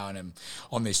maintained it now and I'm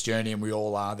on this journey and we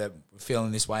all are that we're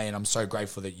feeling this way. And I'm so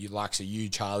grateful that you,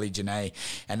 Charlie, Janae,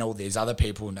 and all these other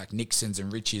people like Nixon's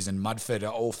and Richies and Mudford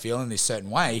are all feeling this certain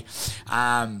way.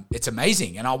 It's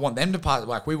amazing. And I want them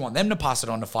to we want them to pass it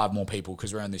on to 5 more people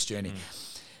because we're on this journey.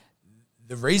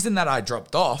 The reason that I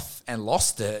dropped off and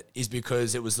lost it is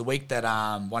because it was the week that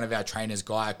one of our trainers,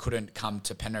 Guy, couldn't come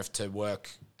to Penrith to work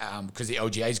because the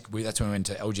LGA's, that's when we went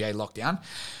to LGA lockdown.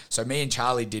 So me and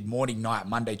Charlie did morning, night,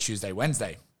 Monday, Tuesday,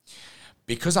 Wednesday.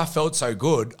 Because I felt so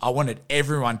good, I wanted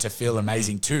everyone to feel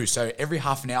amazing too. So every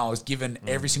half an hour I was giving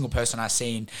every single person I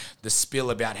seen the spill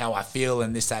about how I feel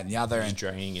and this, that, and the other. Just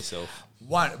draining yourself.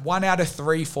 One out of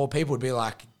 3, 4 people would be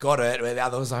like, got it. Where the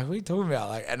other was like, what are you talking about?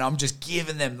 Like, and I'm just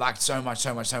giving them like so much.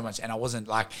 And I wasn't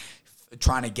like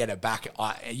trying to get it back.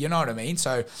 You know what I mean?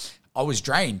 So I was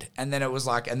drained. And then it was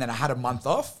like, and then I had a month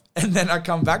off. And then I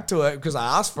come back to it because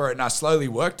I asked for it and I slowly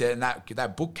worked it. And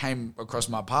that book came across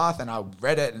my path and I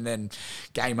read it and then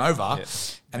game over. Yeah.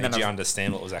 And then you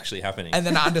understand what was actually happening. And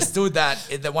then I understood that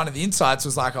one of the insights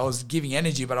was like I was giving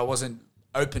energy, but I wasn't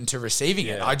open to receiving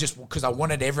it. Because I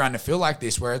wanted everyone to feel like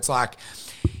this, where it's like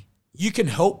you can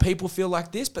help people feel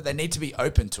like this, but they need to be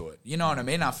open to it. You know what I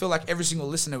mean? I feel like every single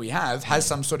listener we have has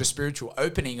some sort of spiritual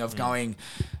opening of going,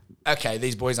 okay,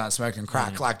 these boys aren't smoking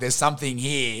crack. Like there's something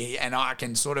here and I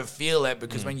can sort of feel it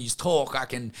because when you talk, I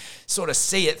can sort of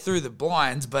see it through the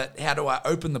blinds, but how do I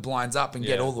open the blinds up and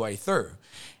get all the way through?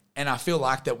 And I feel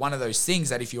like that one of those things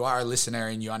that if you are a listener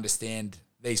and you understand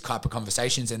these type of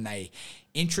conversations and they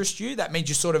interest you, that means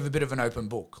you're sort of a bit of an open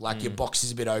book. Like your box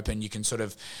is a bit open. You can sort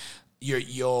of,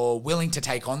 you're willing to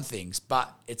take on things,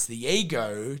 but it's the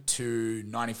ego to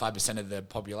 95% of the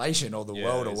population or the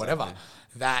world or whatever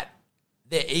that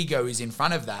their ego is in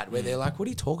front of that, where they're like, what are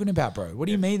you talking about, bro? What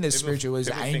do you mean there's spiritual is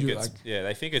angel?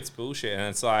 They think it's bullshit. And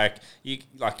it's like, you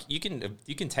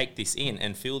can take this in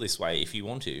and feel this way if you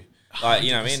want to. Like,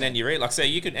 you know what I mean? And then you read, like, so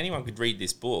anyone could read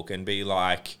this book and be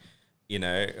like, you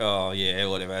know, oh yeah,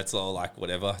 whatever. It's all like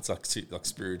whatever. It's like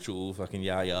spiritual fucking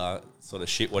sort of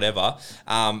shit, whatever.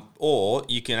 Or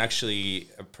you can actually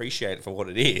appreciate it for what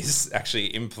it is. Actually,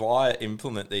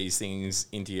 implement these things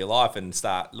into your life and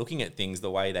start looking at things the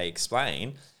way they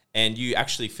explain, and you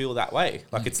actually feel that way.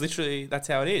 Like it's literally that's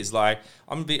how it is. Like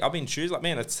I've been choosing. Like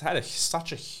man, it's had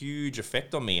such a huge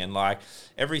effect on me, and like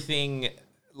everything.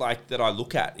 Like that I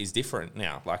look at is different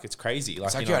now. Like it's crazy. Like,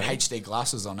 it's like you had HD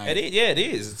glasses on. It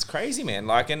is. It's crazy, man.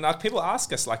 Like, and like people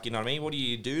ask us, like, you know what I mean? What do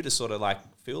you do to sort of like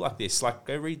feel like this? Like,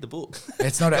 go read the book.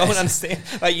 It's not. Go and understand.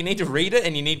 Like, you need to read it,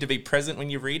 and you need to be present when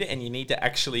you read it, and you need to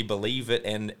actually believe it,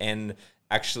 and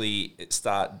actually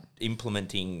start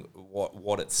implementing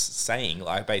what it's saying.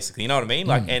 Like, basically, you know what I mean?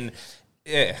 Like, and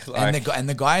yeah, like, and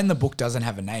the guy in the book doesn't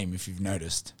have a name, if you've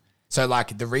noticed. So,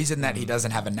 like, the reason that he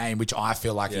doesn't have a name, which I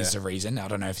feel like is the reason, I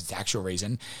don't know if it's the actual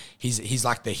reason, he's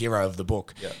like the hero of the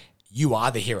book. Yeah. You are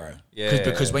the hero.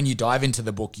 Because when you dive into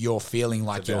the book, you're feeling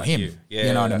like you're him.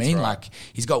 You know what I mean? Right. Like,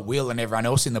 he's got Will and everyone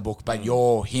else in the book, but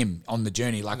you're him on the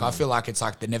journey. Like, I feel like it's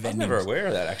like the never ending. I'm never aware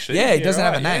of that, actually. Yeah, he doesn't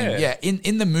have a name. Yeah.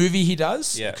 In the movie, he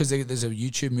does. Yeah. Because there's a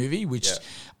YouTube movie, which...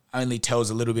 only tells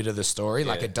a little bit of the story,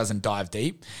 like it doesn't dive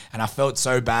deep. And I felt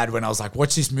so bad when I was like,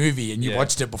 watch this movie, and you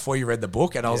watched it before you read the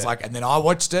book, and I was like, and then I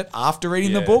watched it after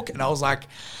reading the book, and I was like,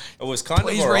 it was kind of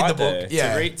all right, read the book.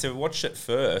 Yeah. To watch it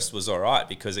first was all right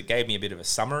because it gave me a bit of a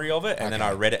summary of it, and then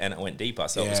I read it and it went deeper,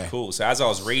 so it was cool. So as I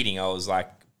was reading, I was like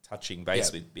touching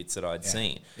base with bits that I'd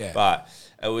seen. Yeah. But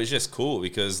it was just cool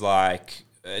because like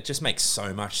it just makes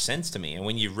so much sense to me. And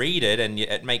when you read it, and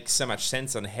it makes so much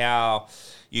sense on how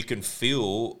you can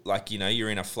feel like, you know, you're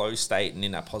in a flow state and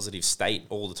in a positive state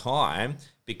all the time,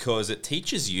 because it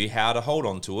teaches you how to hold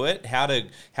on to it, how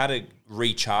to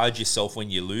recharge yourself when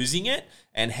you're losing it,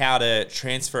 and how to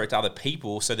transfer it to other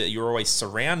people so that you're always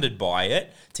surrounded by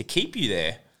it to keep you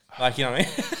there. Like, you know what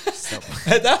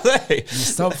I mean? You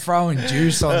stop throwing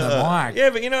juice on the mic. Yeah,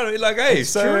 but you know what I mean? Like, hey,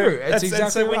 it's true. It's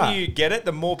exactly right. When you get it,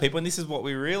 the more people, and this is what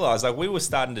we realized, like we were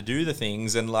starting to do the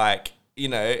things and like, you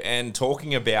know, and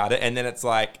talking about it. And then it's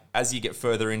like, as you get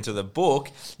further into the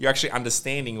book, you're actually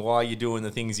understanding why you're doing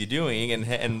the things you're doing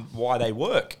and why they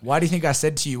work. Why do you think I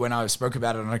said to you when I spoke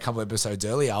about it on a couple of episodes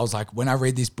earlier, I was like, when I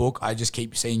read this book, I just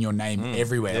keep seeing your name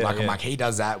everywhere. I'm like, he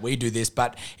does that, we do this,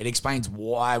 but it explains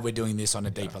why we're doing this on a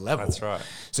deeper level. That's right.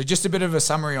 So just a bit of a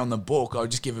summary on the book. I'll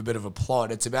just give a bit of a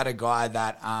plot. It's about a guy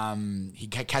that he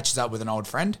catches up with an old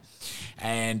friend,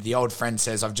 and the old friend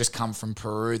says, I've just come from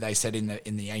Peru. They said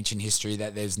in the ancient history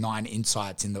that there's 9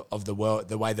 insights of the world,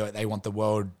 the way that they want the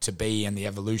world to be and the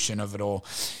evolution of it all,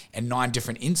 and 9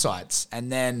 different insights.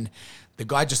 And then the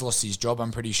guy just lost his job,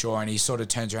 I'm pretty sure, and he sort of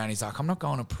turns around, he's like, I'm not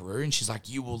going to Peru. And she's like,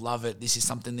 you will love it. This is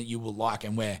something that you will like.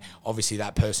 And we're obviously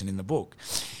that person in the book.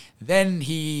 Then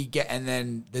and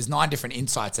then there's 9 different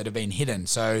insights that have been hidden.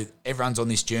 So everyone's on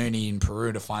this journey in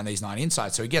Peru to find these 9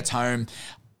 insights. So he gets home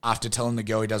after telling the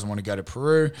girl he doesn't want to go to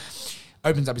Peru,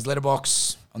 opens up his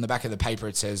letterbox. On the back of the paper,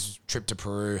 it says trip to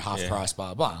Peru, half price,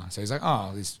 blah, blah. So he's like,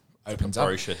 oh, this opens up.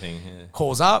 Brochure thing,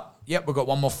 calls up. Yep, we've got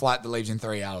one more flight that leaves in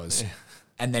 3 hours.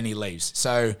 And then he leaves.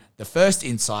 So the first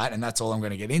insight, and that's all I'm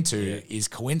going to get into, is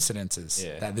coincidences.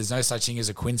 Yeah. That there's no such thing as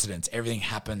a coincidence. Everything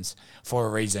happens for a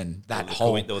reason.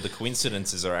 The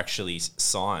coincidences are actually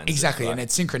signs. Exactly, and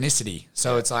it's synchronicity.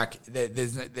 So it's like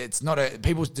it's not a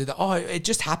people do that. Oh, it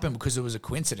just happened because it was a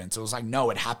coincidence. It was like, no,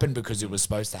 it happened because it was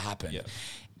supposed to happen. Yeah.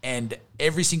 And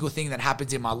every single thing that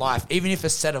happens in my life, even if a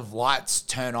set of lights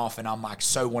turn off and I'm like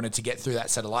so wanted to get through that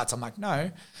set of lights, I'm like, no.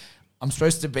 I'm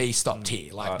supposed to be stopped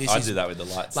here. Like I do that with the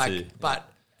lights too.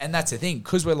 And that's the thing,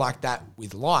 because we're like that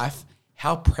with life.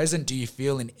 How present do you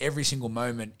feel in every single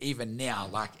moment, even now?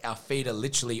 Like our feet are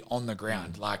literally on the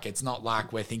ground. Like it's not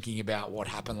like we're thinking about what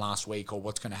happened last week or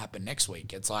what's going to happen next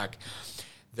week. It's like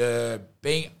the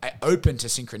being open to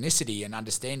synchronicity and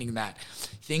understanding that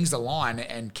things align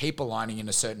and keep aligning in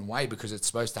a certain way because it's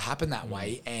supposed to happen that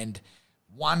way. And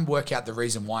 1, work out the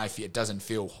reason why if it doesn't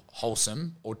feel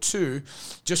wholesome, or 2,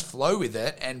 just flow with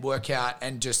it and work out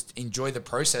and just enjoy the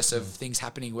process of things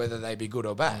happening, whether they be good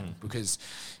or bad, because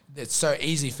it's so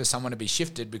easy for someone to be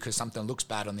shifted because something looks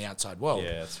bad on the outside world.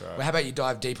 Yeah, that's right. Well, how about you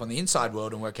dive deep on the inside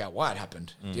world and work out why it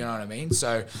happened? Do you know what I mean?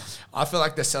 So I feel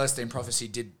like the Celestine Prophecy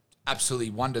did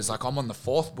absolutely wonders. Like I'm on the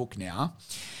 4th book now,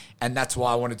 and that's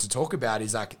why I wanted to talk about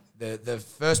is like the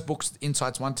first book's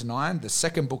insights 1 to 9, the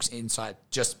second book's insight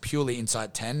just purely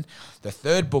insight 10, the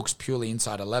third book's purely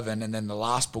insight 11, and then the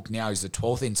last book now is the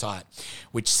 12th insight,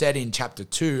 which said in chapter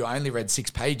 2, I only read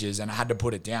 6 pages and I had to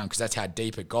put it down because that's how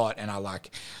deep it got, and I like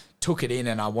took it in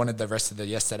and I wanted the rest of the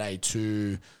yesterday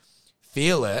to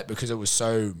feel it because it was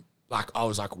so like, I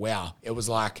was like, wow. It was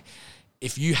like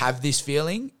if you have this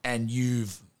feeling and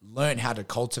you've learned how to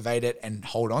cultivate it and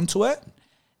hold on to it,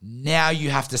 now you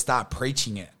have to start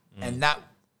preaching it. And that,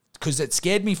 because it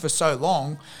scared me for so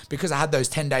long, because I had those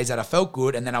 10 days that I felt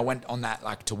good, and then I went on that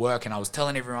like to work and I was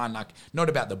telling everyone like not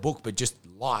about the book but just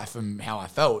life and how I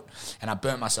felt, and I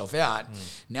burnt myself out.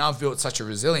 Now I've built such a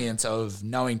resilience of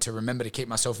knowing to remember to keep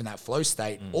myself in that flow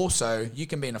state. Also, you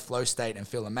can be in a flow state and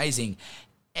feel amazing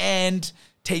and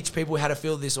teach people how to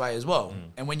feel this way as well.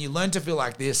 And when you learn to feel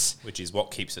like this, which is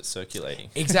what keeps it circulating.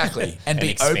 Exactly. And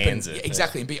be open. It.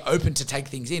 Exactly. And be open to take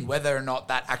things in, whether or not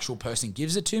that actual person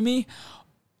gives it to me.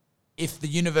 If the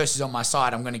universe is on my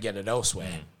side, I'm going to get it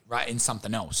elsewhere, right? In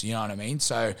something else. You know what I mean?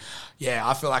 So yeah,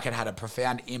 I feel like it had a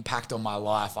profound impact on my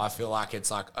life. I feel like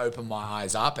it's like opened my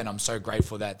eyes up, and I'm so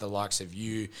grateful that the likes of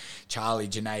you, Charlie,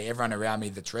 Janae, everyone around me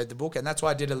that's read the book. And that's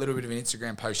why I did a little bit of an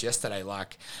Instagram post yesterday,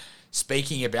 like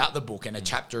speaking about the book and a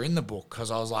chapter in the book,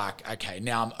 because I was like, okay,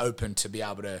 now I'm open to be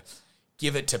able to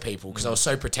give it to people, because I was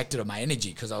so protected of my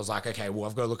energy, because I was like, okay, well,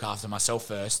 I've got to look after myself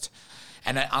first.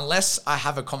 And unless I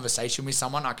have a conversation with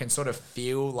someone, I can sort of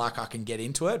feel like I can get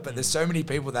into it. But there's so many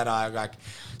people that I like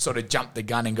sort of jumped the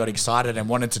gun and got excited and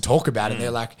wanted to talk about it. And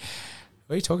they're like,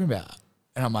 what are you talking about?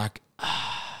 And I'm like,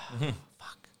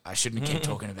 fuck, I shouldn't keep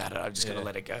talking about it. I've just got to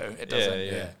let it go. It doesn't,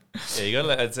 Yeah, you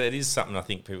got to. It is something I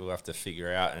think people have to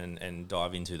figure out and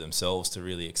dive into themselves to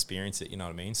really experience it. You know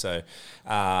what I mean? So,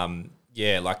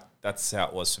 like that's how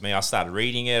it was for me. I started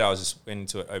reading it. I was just went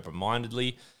into it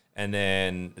open-mindedly, and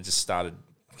then it just started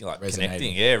like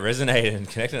connecting. Yeah, resonated and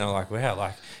connected. And I'm like, wow,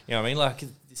 like, you know what I mean? Like,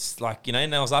 it's like, you know,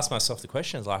 and I was asking myself the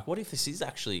questions like, what if this is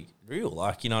actually real?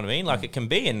 Like, you know what I mean? Like it can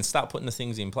be, and start putting the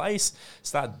things in place,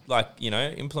 start like, you know,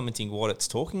 implementing what it's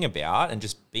talking about and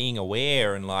just being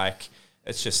aware, and like,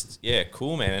 it's just, yeah,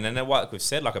 cool, man. And then like we've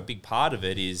said, like a big part of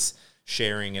it is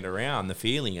sharing it around, the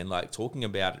feeling, and like talking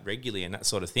about it regularly and that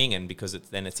sort of thing. And because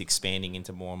it's expanding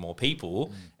into more and more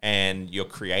people, and you're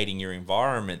creating your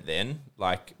environment then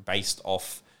like based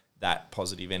off that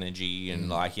positive energy, and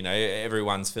like, you know,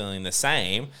 everyone's feeling the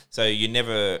same. So you're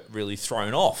never really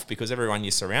thrown off, because everyone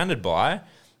you're surrounded by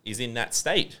is in that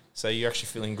state. So you're actually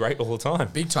feeling great all the time.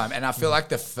 Big time. And I feel like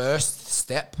the first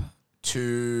step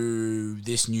to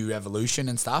this new evolution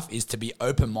and stuff is to be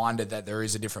open-minded that there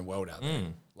is a different world out there.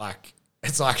 Like,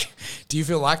 it's like, do you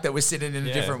feel like that we're sitting in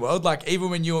a different world? Like, even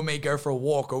when you and me go for a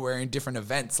walk, or we're in different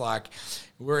events, like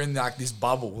we're in like this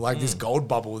bubble, like this gold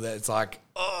bubble that's like,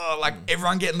 oh, like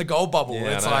everyone getting the gold bubble.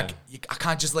 Yeah, it's like, I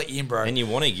can't just let you in, bro. And you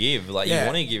want to give, like you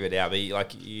want to give it out, but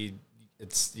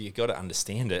you got to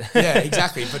understand it. Yeah,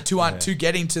 exactly. But to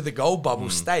get into the gold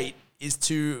bubble state is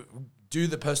to do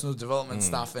the personal development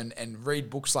stuff and read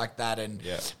books like that.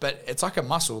 But it's like a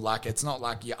muscle. Like, it's not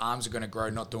like your arms are going to grow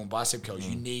not doing bicep curls.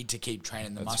 You need to keep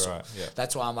training the muscle. Right, yeah.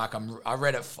 That's why I'm like, I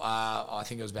read it, I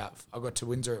think it was about, I got to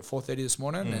Windsor at 4:30 this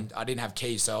morning and I didn't have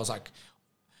keys. So I was like,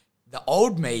 the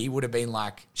old me would have been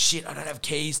like, shit, I don't have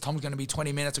keys. Tom's going to be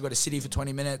 20 minutes. I've got to sit here for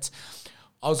 20 minutes.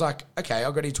 I was like, okay,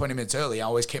 I got here 20 minutes early. I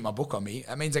always keep my book on me.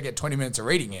 That means I get 20 minutes of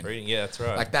reading in. Yeah, that's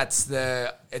right. Like,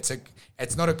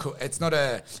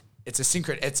 it's a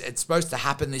synchrony. It's supposed to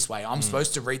happen this way. I'm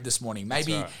supposed to read this morning.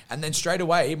 Maybe, right. And then straight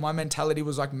away, my mentality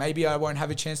was like, maybe I won't have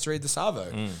a chance to read the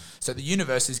Savo. So the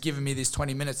universe has given me this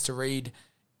 20 minutes to read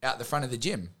out the front of the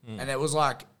gym. And it was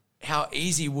like, how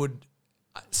easy would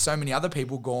so many other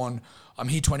people gone, I'm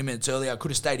here 20 minutes early. I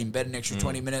could have stayed in bed an extra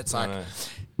 20 minutes. Like,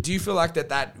 do you feel like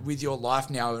that with your life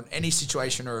now, any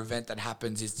situation or event that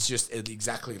happens, it's just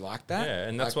exactly like that? Yeah,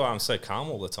 and that's why I'm so calm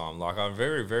all the time. Like, I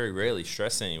very, very rarely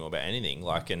stress anymore about anything.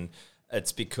 Like, and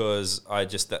it's because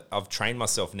I've trained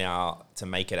myself now to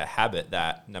make it a habit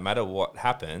that no matter what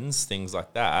happens, things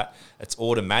like that, it's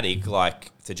automatic,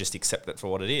 like, to just accept it for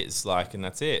what it is. Like, and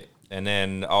that's it. And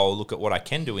then I'll look at what I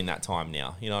can do in that time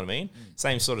now. You know what I mean?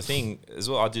 Same sort of thing as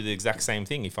well. I do the exact same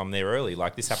thing if I'm there early.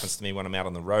 Like, this happens to me when I'm out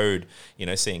on the road, you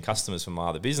know, seeing customers from my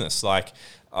other business. Like,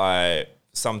 I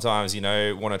sometimes, you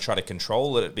know, want to try to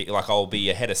control it. I'll be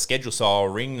ahead of schedule, so I'll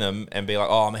ring them and be like,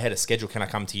 oh, I'm ahead of schedule. Can I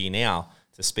come to you now?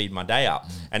 To speed my day up.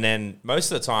 And then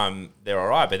most of the time they're all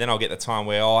right, but then I'll get the time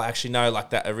where, oh, actually no,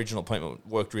 like that original appointment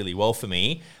worked really well for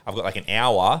me. I've got like an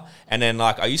hour. And then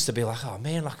like I used to be like, oh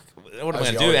man, like what am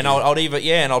I going to do?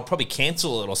 And I'll probably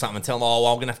cancel it or something and tell them, oh,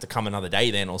 well, I'm going to have to come another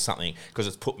day then or something because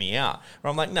it's put me out. Or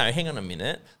I'm like, no, hang on a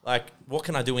minute. Like, what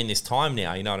can I do in this time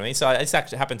now? You know what I mean? So it's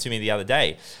actually happened to me the other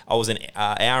day. I was an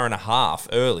hour and a half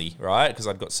early, right? Because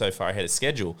I'd got so far ahead of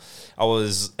schedule. I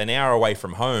was an hour away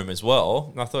from home as well.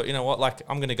 And I thought, you know what? Like,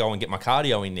 I'm going to go and get my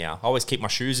cardio in now. I always keep my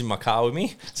shoes in my car with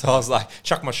me. So I was like,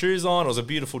 chuck my shoes on. It was a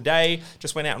beautiful day.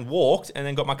 Just went out and walked and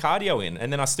then got my cardio in.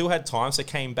 And then I still had time. So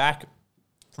came back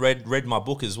read my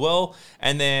book as well,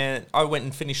 and then I went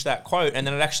and finished that quote, and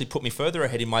then it actually put me further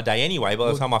ahead in my day anyway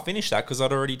by the time I finished that, because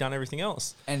I'd already done everything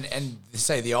else. And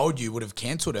say the old you would have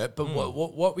cancelled it, but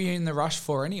what were you in the rush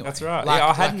for anyway? That's right.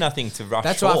 I had nothing to rush for.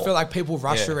 That's why I feel like people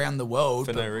rush around the world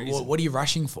for no reason. What are you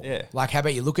rushing for? Yeah. Like, how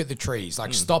about you look at the trees?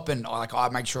 Like, stop and like I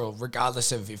make sure,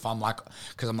 regardless of if I'm like,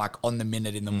 because I'm like on the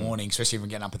minute in the morning, especially if I'm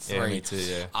getting up at 3. Yeah, me too.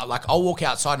 Yeah. I'll walk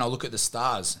outside and I'll look at the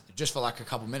stars just for like a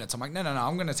couple minutes. I'm like, no,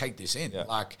 I'm going to take this in. Yeah.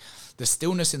 Like, the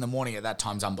stillness in the morning at that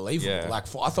time is unbelievable. Yeah. Like,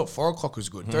 I thought 4 o'clock was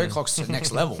good. 3 o'clock's the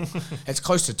next level. It's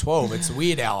close to 12. It's a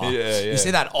weird hour. You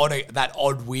see that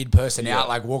odd weird person out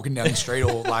like walking down the street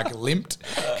all like limped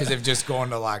because they've just gone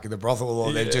to like the brothel,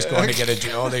 or they've just gone to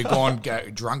get or they've gone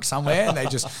drunk somewhere, and they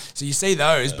just, so you see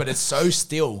those, but it's so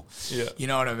still. Yeah. You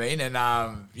know what I mean? And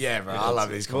bro, I love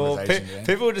these conversations.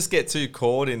 People just get too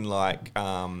caught in like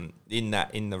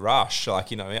in the rush.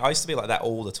 Like, you know, I used to be like that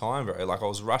all the time, bro. Like, I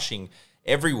was rushing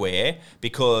everywhere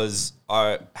because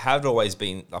I've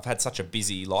had such a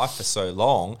busy life for so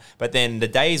long, but then the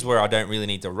days where I don't really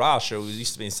need to rush, or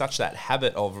used to be in such that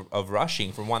habit of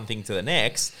rushing from one thing to the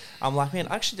next, I'm like, man,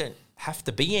 I actually don't have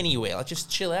to be anywhere. Like, just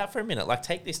chill out for a minute. Like,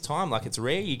 take this time. Like, it's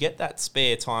rare you get that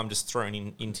spare time just thrown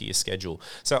into your schedule.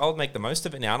 So I'll make the most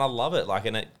of it now, and I love it. Like,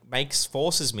 and it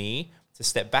forces me to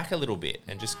step back a little bit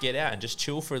and just get out and just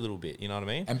chill for a little bit. You know what I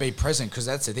mean? And be present, because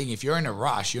that's the thing. If you're in a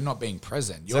rush, you're not being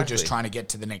present. You're just trying to get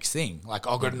to the next thing. Like,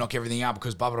 I've got to knock everything out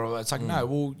because blah, blah, blah. It's like, no,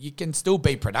 well, you can still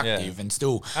be productive and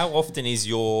still... How often is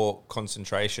your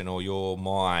concentration or your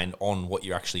mind on what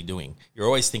you're actually doing? You're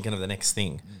always thinking of the next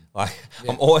thing. Like,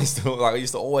 I'm always doing, like, I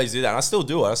used to always do that. And I still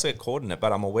do it. I still get caught in it,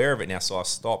 but I'm aware of it now, so I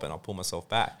stop and I pull myself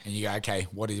back. And you go, okay,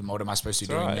 what am I supposed to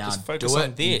be doing now? Just focus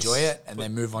on this. Enjoy it, and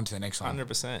then move on to the next one.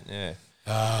 100%, yeah.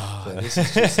 Oh, this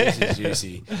is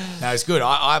juicy. No, it's good.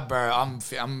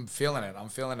 I'm feeling it. I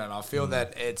feel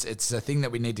that it's a thing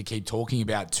that we need to keep talking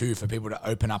about too, for people to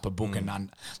open up a book and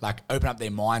open up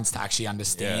their minds to actually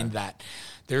understand that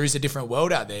there is a different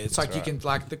world out there. It's like you can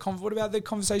what about the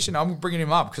conversation? I'm bringing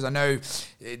him up because I know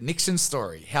Nixon's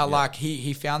story. How like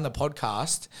he found the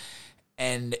podcast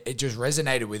and it just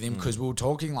resonated with him because we were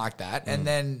talking like that, and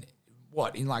then.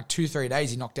 In like 2-3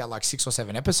 days, he knocked out like 6 or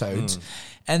 7 episodes.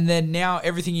 And then now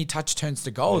everything he touched turns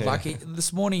to gold. Like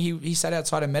this morning, he sat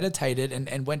outside and meditated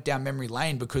and went down memory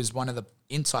lane, because one of the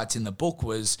insights in the book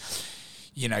was,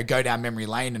 you know, go down memory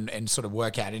lane and sort of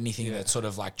work out anything that sort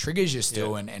of like triggers you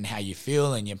still and how you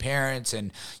feel and your parents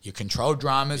and your control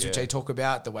dramas, which they talk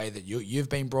about, the way that you've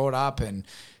been brought up and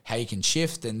how you can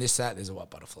shift and this, that. There's a white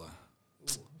butterfly.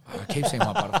 I keep seeing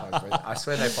white butterflies. I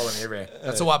swear they follow me everywhere.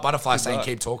 That's a white butterfly saying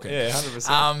keep talking. Yeah,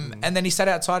 100%. And then he sat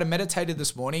outside and meditated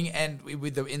this morning and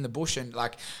in the bush and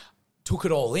like took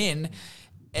it all in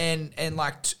and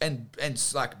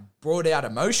brought out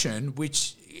emotion,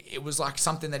 which it was like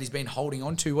something that he's been holding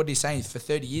on to. What he's saying for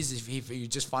 30 years, if you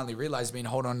just finally realize he's been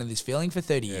holding on to this feeling for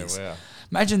 30 years. Wow.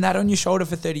 Imagine that on your shoulder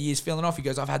for 30 years, feeling off. He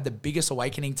goes, I've had the biggest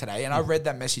awakening today. And I read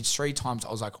that message 3 times.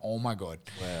 I was like, oh my God,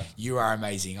 you are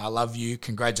amazing. I love you.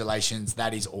 Congratulations.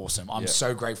 That is awesome. I'm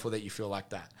so grateful that you feel like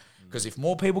that. Because if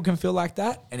more people can feel like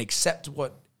that and accept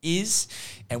what is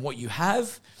and what you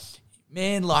have,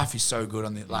 man, life is so good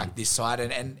on this side.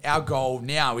 And our goal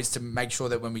now is to make sure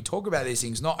that when we talk about these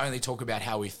things, not only talk about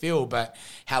how we feel, but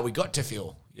how we got to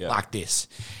feel like this.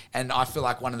 And I feel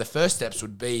like one of the first steps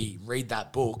would be read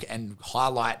that book and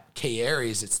highlight key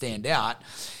areas that stand out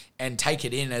and take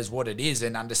it in as what it is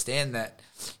and understand that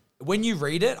when you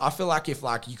read it, I feel like if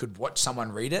like you could watch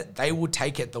someone read it, they would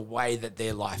take it the way that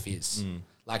their life is.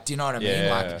 Like, do you know what I mean?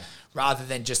 Like, rather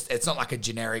than just, it's not like a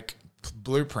generic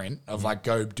blueprint of like,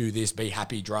 go do this, be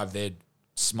happy, drive there,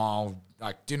 smile.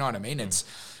 Like, do you know what I mean?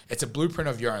 It's a blueprint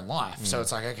of your own life. So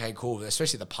it's like, okay, cool.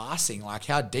 Especially the passing. Like,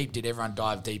 how deep did everyone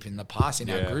dive deep in the past in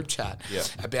our group chat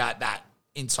about that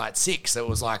Insight 6? It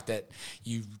was like that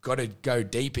you've got to go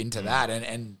deep into that.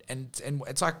 And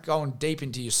it's like going deep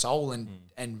into your soul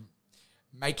and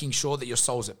making sure that your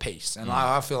soul's at peace. And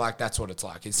I feel like that's what it's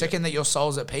like. The second that your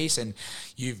soul's at peace and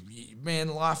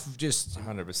life just...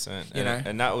 100%. You know?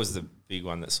 And that was the big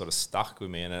one that sort of stuck with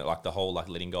me, and like the whole like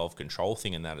letting go of control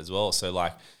thing and that as well. So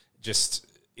like just...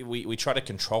 We try to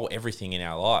control everything in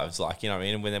our lives, like, you know what I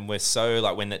mean? And when we're so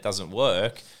like, when that doesn't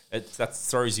work, that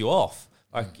throws you off.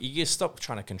 Like, you just stop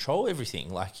trying to control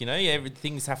everything. Like, you know,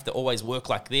 things have to always work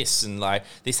like this, and like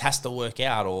this has to work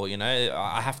out, or, you know,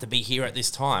 I have to be here at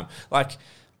this time. Like,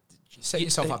 set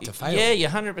yourself up to fail. Yeah, you're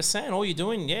 100%. All you're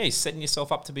doing, is setting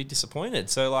yourself up to be disappointed.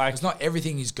 So, like... Because not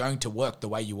everything is going to work the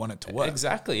way you want it to work.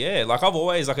 Exactly, yeah. Like, I've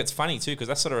always... Like, it's funny, too, because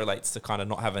that sort of relates to kind of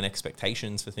not having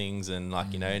expectations for things and,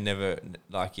 like, never...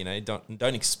 Like,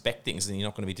 don't expect things and you're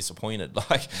not going to be disappointed.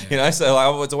 Like, so,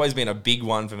 like, it's always been a big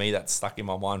one for me that's stuck in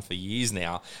my mind for years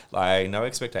now. Like, no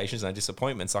expectations, no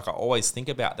disappointments. Like, I always think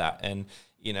about that. And...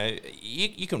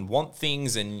 you can want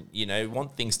things and,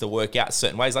 want things to work out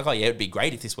certain ways. Like, it'd be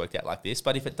great if this worked out like this.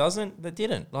 But if it doesn't, it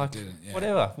didn't. Like,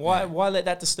 whatever. Why let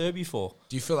that disturb you for?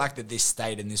 Do you feel like that this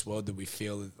state in this world that we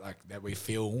feel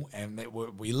and that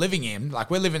we're living in, like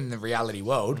we're living in the reality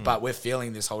world, but we're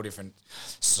feeling this whole different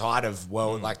side of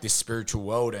world, like this spiritual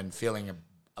world and feeling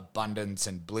abundance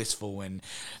and blissful and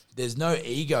there's no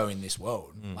ego in this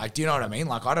world. Like, do you know what I mean?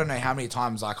 Like, I don't know how many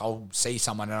times, like, I'll see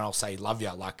someone and I'll say, love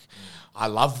you. Like, I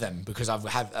love them because I've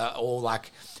had, or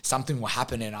like something will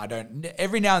happen and I don't,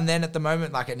 every now and then at the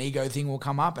moment, like an ego thing will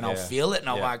come up and I'll feel it and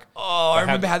I'm like, oh, I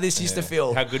remember how this used to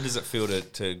feel. How good does it feel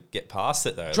to get past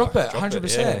it though? Drop it,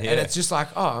 100%. And it's just like,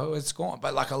 oh, it's gone.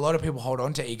 But like a lot of people hold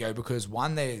on to ego because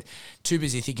one, they're too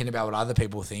busy thinking about what other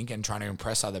people think and trying to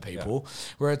impress other people.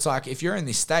 Where it's like, if you're in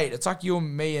this state, it's like you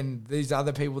and me and these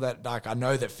other people that like I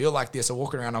know that feel like this are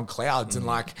walking around on clouds and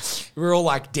like we're all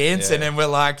like dancing and we're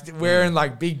like wearing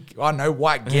like big, I don't know,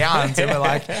 white gowns and we're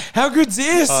like, how good's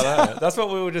this? That's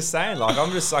what we were just saying. Like,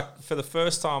 I'm just like, for the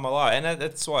first time in my life, and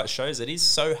that's why it shows it is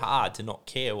so hard to not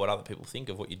care what other people think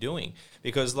of what you're doing.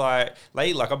 Because like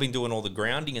lately, like I've been doing all the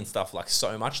grounding and stuff like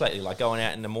so much lately, like going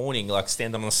out in the morning, like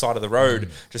standing on the side of the road,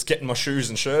 just getting my shoes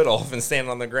and shirt off and standing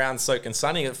on the ground soaking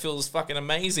sunny. It feels fucking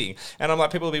amazing. And I'm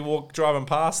like, people will be driving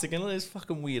past thinking, oh, this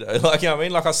fucking weirdo. Like, you know what I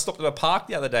mean? Like I stopped at a park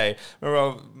the other day.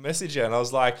 Remember I messaged you and I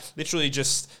was like, literally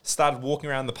just started walking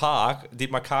around the park, did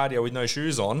my cardio with no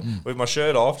shoes on, with my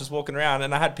shirt off, just walking around.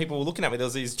 And I had people looking at me. There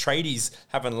was these tradies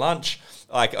having lunch,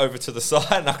 like over to the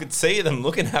side, and I could see them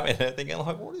looking at me and thinking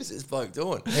like, what is this bloke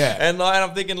doing? Yeah. And like,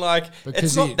 I'm thinking like, because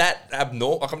it's not that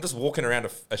abnormal. Like I'm just walking around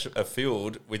a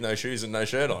field with no shoes and no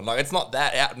shirt on. Like it's not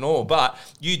that abnormal, but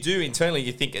you do internally,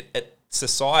 you think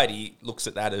society looks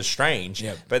at that as strange.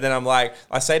 Yep. But then I'm like,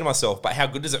 I say to myself, but how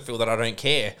good does it feel that I don't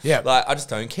care? Yeah. Like I just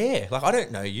don't care. Like I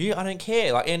don't know you. I don't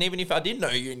care. Like, and even if I did know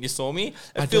you and you saw me,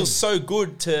 it feels so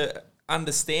good to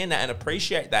understand that and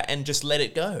appreciate that and just let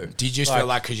it go. Do you just feel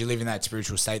like because you live in that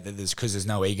spiritual state that there's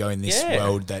no ego in this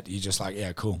world that you just like,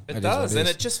 yeah, cool. It does. And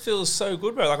it just feels so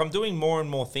good, bro. Like I'm doing more and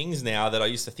more things now that I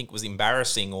used to think was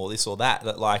embarrassing or this or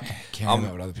that like caring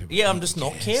about what other people think. I'm just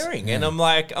not caring. Yeah. And I'm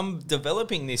like, I'm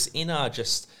developing this inner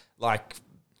just like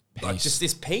just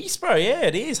this peace, bro. Yeah,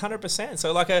 it is 100%.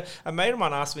 So like a mate of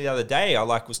mine asked me the other day, I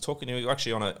like was talking to him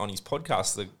actually on his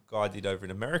podcast, the guy did over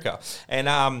in America.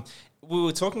 And we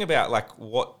were talking about like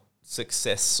what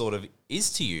success sort of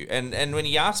is to you. And when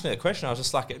he asked me the question, I was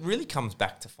just like, it really comes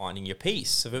back to finding your peace.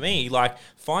 So for me, like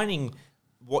finding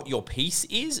what your peace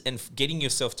is and getting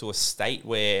yourself to a state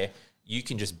where you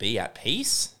can just be at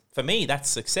peace. For me, that's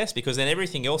success because then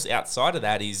everything else outside of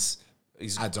that is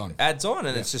adds on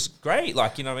and it's just great.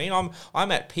 Like, you know what I mean?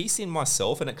 I'm at peace in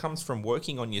myself and it comes from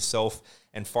working on yourself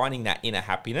and finding that inner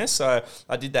happiness. So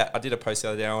I did a post the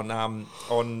other day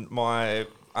on my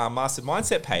Mastered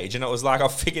Mindset page, and it was like I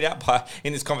figured out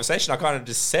in this conversation I kind of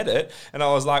just said it, and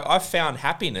I was like, I found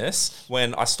happiness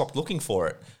when I stopped looking for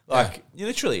it, like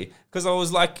literally, because I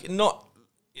was like not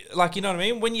like, you know what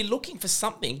I mean, when you're looking for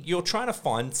something you're trying to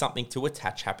find something to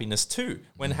attach happiness to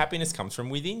when happiness comes from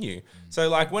within you. So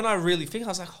like when I really figured,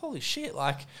 I was like, holy shit,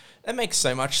 like that makes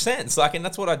so much sense. Like, and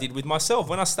that's what I did with myself.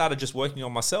 When I started just working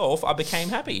on myself, I became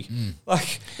happy.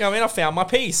 Like, you know what I mean? I found my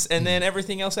peace. And then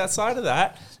everything else outside of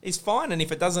that is fine. And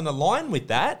if it doesn't align with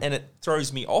that and it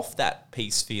throws me off that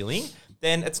peace feeling,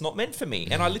 then it's not meant for me.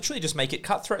 And I literally just make it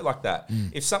cutthroat like that.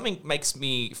 If something makes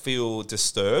me feel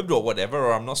disturbed or whatever,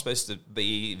 or I'm not supposed to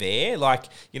be there, like,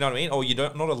 you know what I mean? Or you're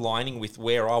not aligning with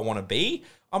where I want to be,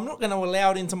 I'm not going to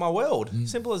allow it into my world.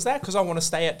 Simple as that, because I want to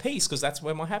stay at peace because that's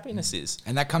where my happiness is.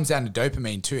 And that comes down to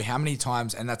dopamine too. How many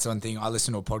times, and that's one thing, I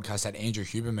listened to a podcast that Andrew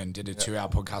Huberman did a 2-hour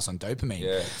podcast on dopamine.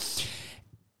 Yeah.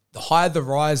 The higher the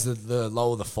rise, the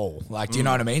lower the fall. Like, do you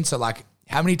know what I mean? So like,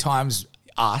 how many times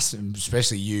us, and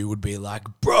especially you, would be like,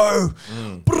 bro,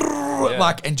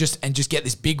 like, and just get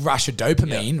this big rush of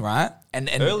dopamine, right? And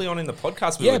early on in the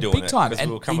podcast, we were doing big time, because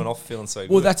we were coming off feeling so good.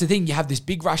 Well, that's the thing. You have this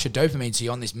big rush of dopamine, so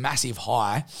you're on this massive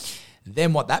high.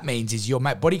 Then what that means is your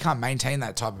body can't maintain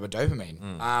that type of a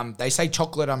dopamine. They say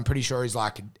chocolate, I'm pretty sure, is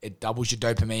like it doubles your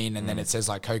dopamine, and then it says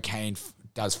like cocaine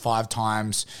does 5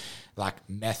 times. Like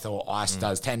meth or ice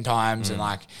does 10 times, and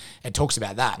like it talks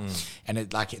about that, and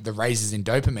it like the raises in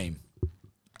dopamine.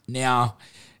 Now,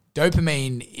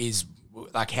 dopamine is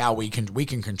like how we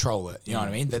can control it. You know what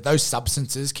I mean? That those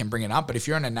substances can bring it up, but if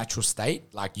you're in a natural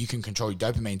state, like you can control your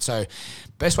dopamine. So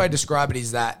best way to describe it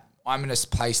is that I'm in a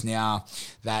place now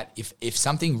that if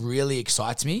something really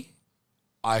excites me,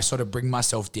 I sort of bring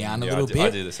myself down a little bit. I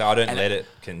do this. I don't let it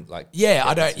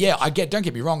don't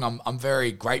get me wrong. I'm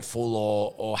very grateful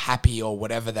or happy or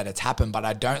whatever that it's happened, but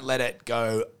I don't let it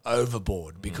go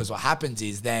overboard, because what happens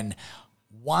is then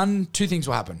two things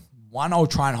will happen. One, I'll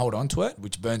try and hold on to it,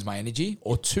 which burns my energy.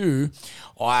 Or two,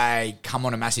 I come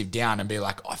on a massive down and be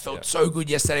like, I felt so good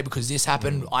yesterday because this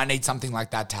happened. I need something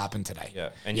like that to happen today.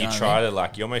 Yeah. And you try to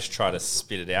like, you almost try to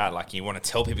spit it out. Like you want to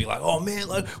tell people like, oh man,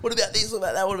 like what about this, what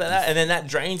about that, what about that? And then that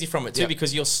drains you from it too,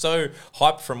 because you're so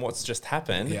hyped from what's just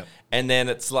happened. Yep. And then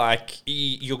it's like,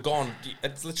 you're gone.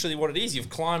 It's literally what it is. You've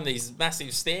climbed these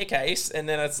massive staircase, and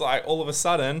then it's like all of a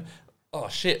sudden, oh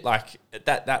shit, like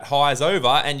that high is over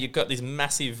and you've got this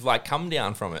massive like come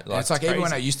down from it. Like, it's like even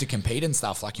when I used to compete and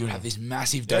stuff, like you would have this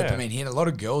massive dopamine hit. A lot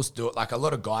of girls do it, like a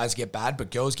lot of guys get bad,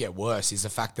 but girls get worse, is the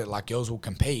fact that like girls will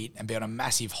compete and be on a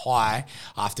massive high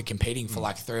after competing for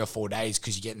like 3 or 4 days,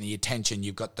 because you're getting the attention,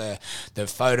 you've got the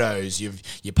photos,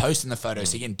 you're posting the photos,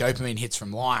 so you're getting dopamine hits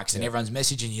from likes and everyone's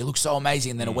messaging, you look so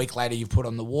amazing, and then a week later you've put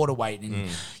on the water weight, and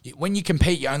when you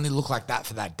compete you only look like that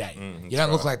for that day. You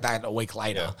don't look like that a week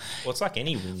later. Well, it's like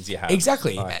any wins you have.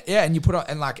 Exactly. Like, and you put on,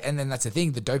 and then that's the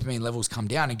thing, the dopamine levels come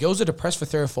down, and girls are depressed for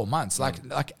 3 or 4 months. Like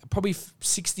probably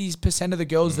 60% of the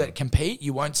girls that compete,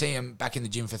 you won't see them back in the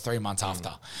gym for 3 months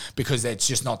after, because it's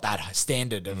just not that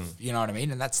standard of, you know what I mean?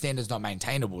 And that standard's not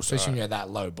maintainable, especially when you're that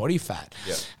low body fat.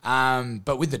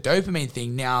 But with the dopamine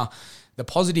thing now, the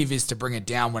positive is to bring it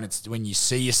down when you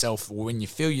see yourself or when you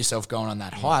feel yourself going on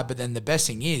that high. But then the best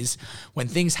thing is when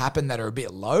things happen that are a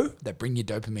bit low, that bring your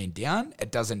dopamine down,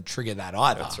 it doesn't trigger that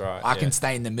either. That's right. I can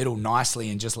stay in the middle nicely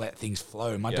and just let things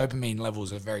flow. My dopamine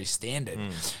levels are very standard,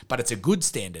 but it's a good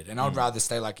standard. And I'd rather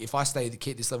stay like, if I stay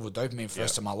keep this level of dopamine for the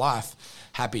rest of my life,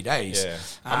 happy days. Yeah.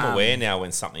 I'm aware now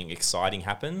when something exciting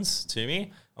happens to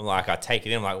me, I'm like, I take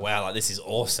it in, I'm like, wow, like this is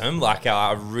awesome. Like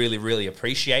I really, really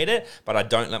appreciate it, but I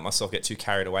don't let myself get too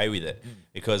carried away with it,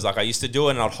 because like I used to do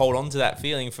it and I'd hold on to that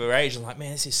feeling for ages. I'm like,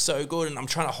 man, this is so good, and I'm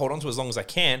trying to hold on to it as long as I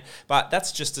can. But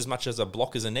that's just as much as a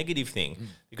block as a negative thing,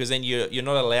 because then you're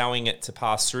not allowing it to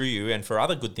pass through you and for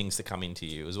other good things to come into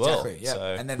you as well. Exactly, yeah.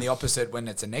 So, and then the opposite, when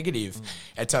it's a negative,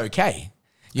 it's okay.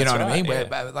 You know what I mean?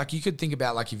 Where, like you could think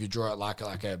about like if you draw it like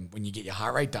when you get your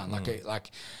heart rate done,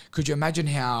 like could you imagine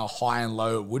how high and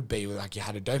low it would be? Like you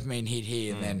had a dopamine hit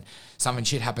here, and then something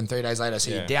shit happened 3 days later,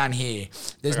 so you're down here.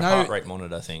 There's like no heart rate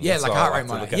monitor thing. Yeah, like heart rate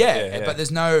monitor. Yeah, but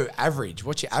there's no average.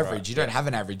 What's your average? You don't have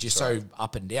an average. You're so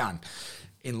up and down.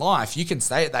 In life, you can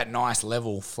stay at that nice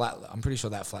level, flat. I'm pretty sure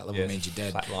that flat level means you're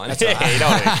dead. Flat line. That's right. You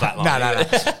don't want to be flat line.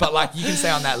 No. But like you can stay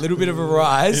on that little bit of a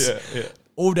rise.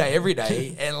 All day, every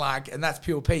day, and that's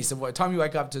pure peace. And by the time you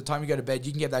wake up to the time you go to bed,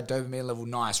 you can get that dopamine level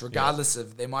nice, regardless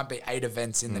of, there might be 8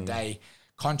 events in the day,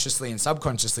 consciously and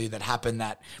subconsciously, that happen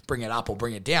that bring it up or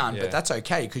bring it down, but that's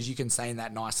okay, because you can stay in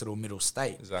that nice little middle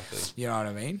state. Exactly. You know what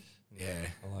I mean? Yeah.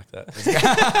 I like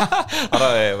that. I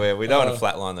know, we don't want a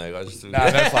flat line though, guys. No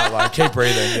flat line. Keep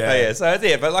breathing.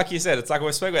 Yeah. But like you said, it's like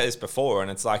we spoke about this before,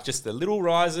 and it's like just the little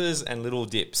rises and little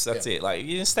dips. That's it. Like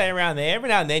you just stay around there. Every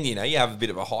now and then, you have a bit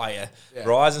of a higher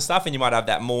rise and stuff, and you might have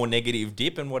that more negative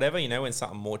dip and whatever, when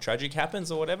something more tragic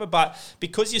happens or whatever. But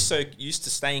because you're so used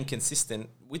to staying consistent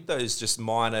with those just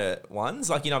minor ones,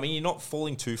 like, you're not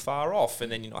falling too far off,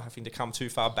 and then you're not having to come too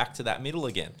far back to that middle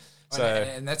again. So,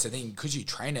 and that's the thing, because you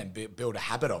train it and build a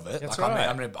habit of it. That's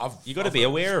right. You got to be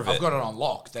aware of it. I've got it on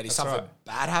lock that if something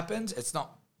bad happens, it's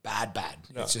not bad.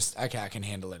 No. It's just, okay, I can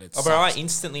handle it. But I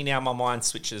instantly now, my mind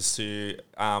switches to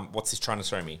what's this trying to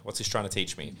show me? What's this trying to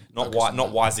teach me? Not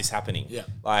why is this happening? Yeah.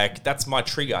 Like, that's my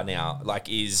trigger now. Like,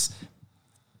 is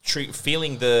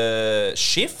feeling the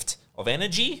shift of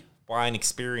energy by an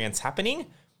experience happening.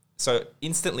 So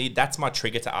instantly, that's my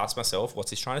trigger to ask myself, what's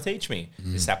this trying to teach me?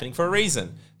 It's happening for a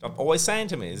reason. I'm always saying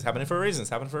to me, it's happening for a reason. It's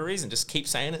happening for a reason. Just keep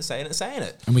saying it.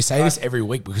 And we say this every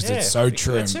week because it's so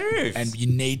true. And you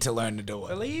need to learn to do it.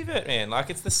 Believe it, man.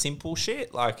 Like, it's the simple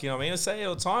shit. Like, you know what I mean? I say it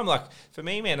all the time. Like, for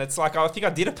me, man, it's like, I think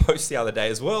I did a post the other day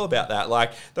as well about that.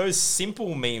 Like, those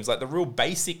simple memes, like the real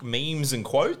basic memes and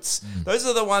quotes, those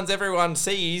are the ones everyone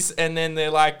sees. And then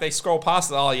they're like, they scroll past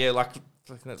it. Oh, yeah, like,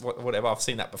 whatever, I've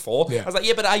seen that before. I was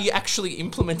like, but are you actually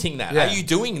implementing that? Are you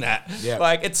doing that?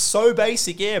 Like, it's so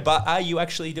basic, but are you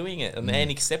actually doing it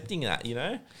and accepting that,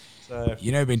 So,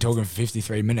 we've been talking for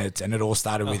 53 minutes and it all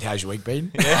started with, how's your week been?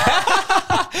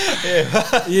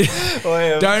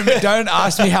 Don't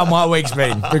ask me how my week's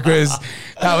been, because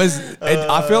That was.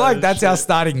 I feel like that's our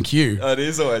starting cue. It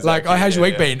is always like, oh, how's your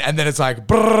week been? And then it's like,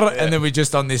 brrr, and then we're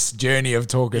just on this journey of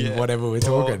talking whatever we're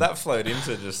talking. That flowed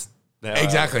into just. Now,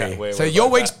 exactly. So your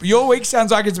week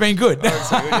sounds like it's been good.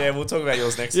 Yeah, we'll talk about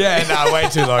yours next week. Yeah, no, way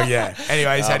too long. Yeah.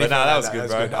 Anyways, that was good,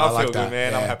 bro. I feel good,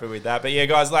 man. I'm happy with that. But yeah,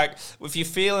 guys, like if you're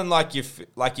feeling like you're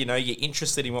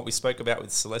interested in what we spoke about with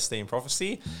Celestine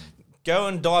Prophecy, go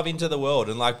and dive into the world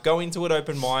and like go into it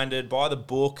open-minded. Buy the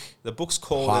book. The book's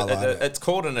called it's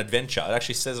called an adventure. It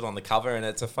actually says it on the cover, and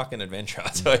it's a fucking adventure. I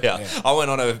tell you, I went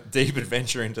on a deep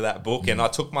adventure into that book, and I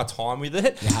took my time with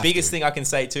it. Biggest thing I can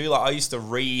say too, like I used to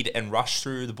read and rush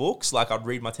through the books. Like I'd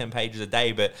read my 10 pages a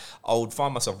day, but I would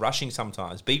find myself rushing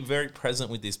sometimes. Be very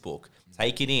present with this book.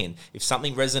 Take it in. If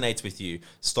something resonates with you,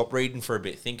 stop reading for a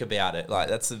bit. Think about it. Like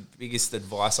that's the biggest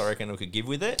advice I reckon I could give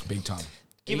with it. Big time.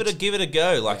 Give it a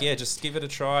go. Like, just give it a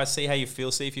try. See how you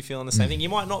feel. See if you're feeling the same thing. You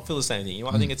might not feel the same thing. You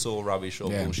might think it's all rubbish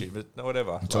or bullshit, but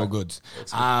whatever. It's all good.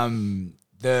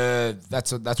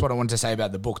 That's what I wanted to say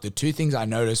about the book. The two things I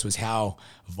noticed was how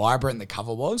vibrant the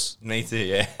cover was. Me too,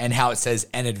 yeah. And how it says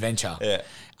an adventure. Yeah.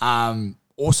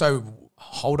 Also,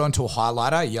 hold on to a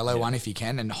highlighter, a yellow one if you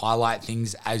can, and highlight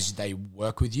things as they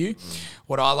work with you.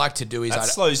 What I like to do is... That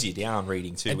slows you down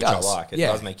reading too, which I like. It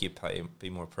does make you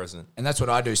be more present. And that's what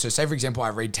I do. So say, for example, I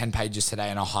read 10 pages today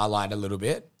and I highlight a little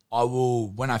bit. I will,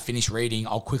 when I finish reading,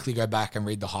 I'll quickly go back and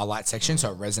read the highlight section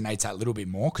so it resonates that little bit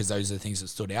more because those are the things that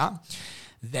stood out.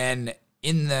 Then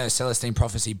in the Celestine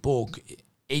Prophecy book,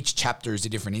 each chapter is a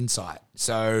different insight.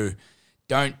 So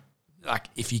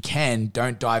if you can,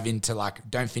 don't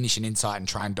finish an insight and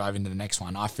try and dive into the next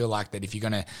one. I feel like that if you're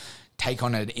going to take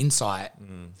on an insight,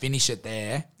 finish it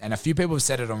there. And a few people have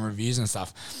said it on reviews and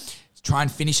stuff. Try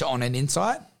and finish it on an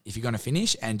insight if you're going to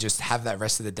finish and just have that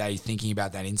rest of the day thinking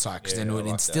about that insight because then it would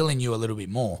instill in you a little bit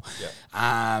more.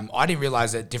 Yeah. I didn't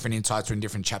realize that different insights were in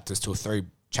different chapters till 3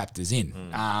 chapters in,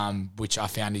 which I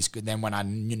found is good. Then when I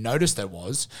noticed it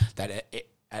was that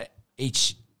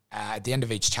at the end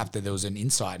of each chapter, there was an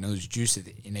insight and there was juice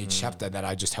in each chapter that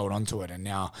I just held on to it. And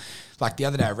now, like the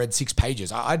other day, I read 6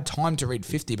 pages. I had time to read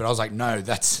 50, but I was like, no,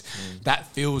 that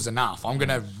feels enough. I'm going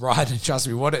to write and trust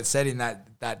me, what it said in that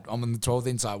I'm on the 12th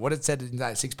insight, what it said in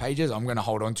that 6 pages, I'm going to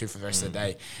hold on to for the rest of the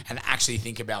day and actually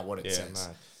think about what it says.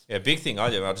 Man. Yeah, big thing I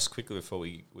do, I'll just quickly before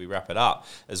we wrap it up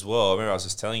as well. I remember I was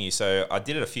just telling you, so I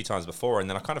did it a few times before and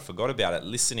then I kind of forgot about it,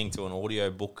 listening to an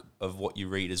audio book of what you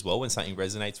read as well when something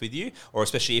resonates with you, or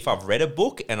especially if I've read a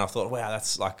book and I thought, wow,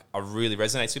 that's like, it really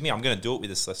resonates with me. I'm going to do it with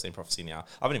the Celestine Prophecy now.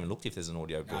 I haven't even looked if there's an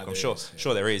audio book. I'm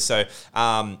sure there is. So,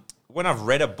 when I've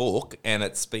read a book and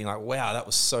it's been like, wow, that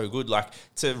was so good, like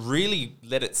to really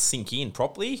let it sink in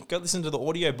properly, go listen to the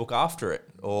audio book after it,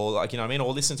 or like, you know what I mean?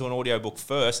 Or listen to an audio book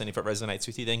first, and if it resonates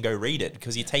with you, then go read it,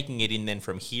 because you're taking it in then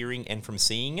from hearing and from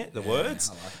seeing it, the words.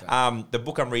 I like that. The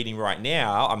book I'm reading right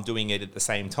now, I'm doing it at the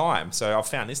same time. So I've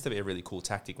found this to be a really cool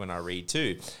tactic when I read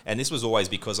too. And this was always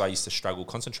because I used to struggle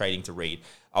concentrating to read.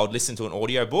 I would listen to an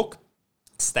audio book,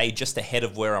 stay just ahead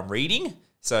of where I'm reading.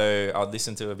 So I'd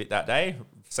listen to a bit that day,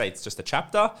 say it's just a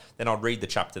chapter, then I'd read the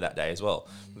chapter that day as well.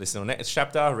 Listen to the next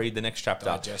chapter, read the next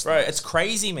chapter. Bro, it's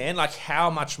crazy, man, like how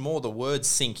much more the words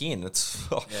sink in. It's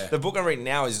the book I'm reading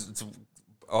now is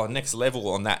next level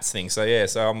on that thing. So yeah,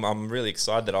 so I'm really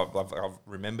excited that I've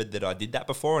remembered that I did that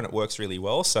before and it works really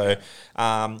well. So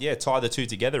tie the two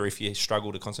together if you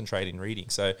struggle to concentrate in reading.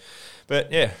 So,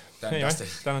 but yeah, done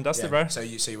and dusted, bro. So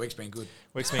your week's been good.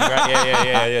 Week's been great.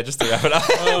 Yeah. Just to wrap it up,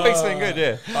 week's been good.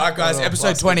 Yeah. All right, guys.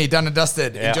 Episode 20 done and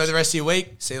dusted. Yeah. Enjoy the rest of your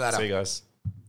week. See you later. See you guys.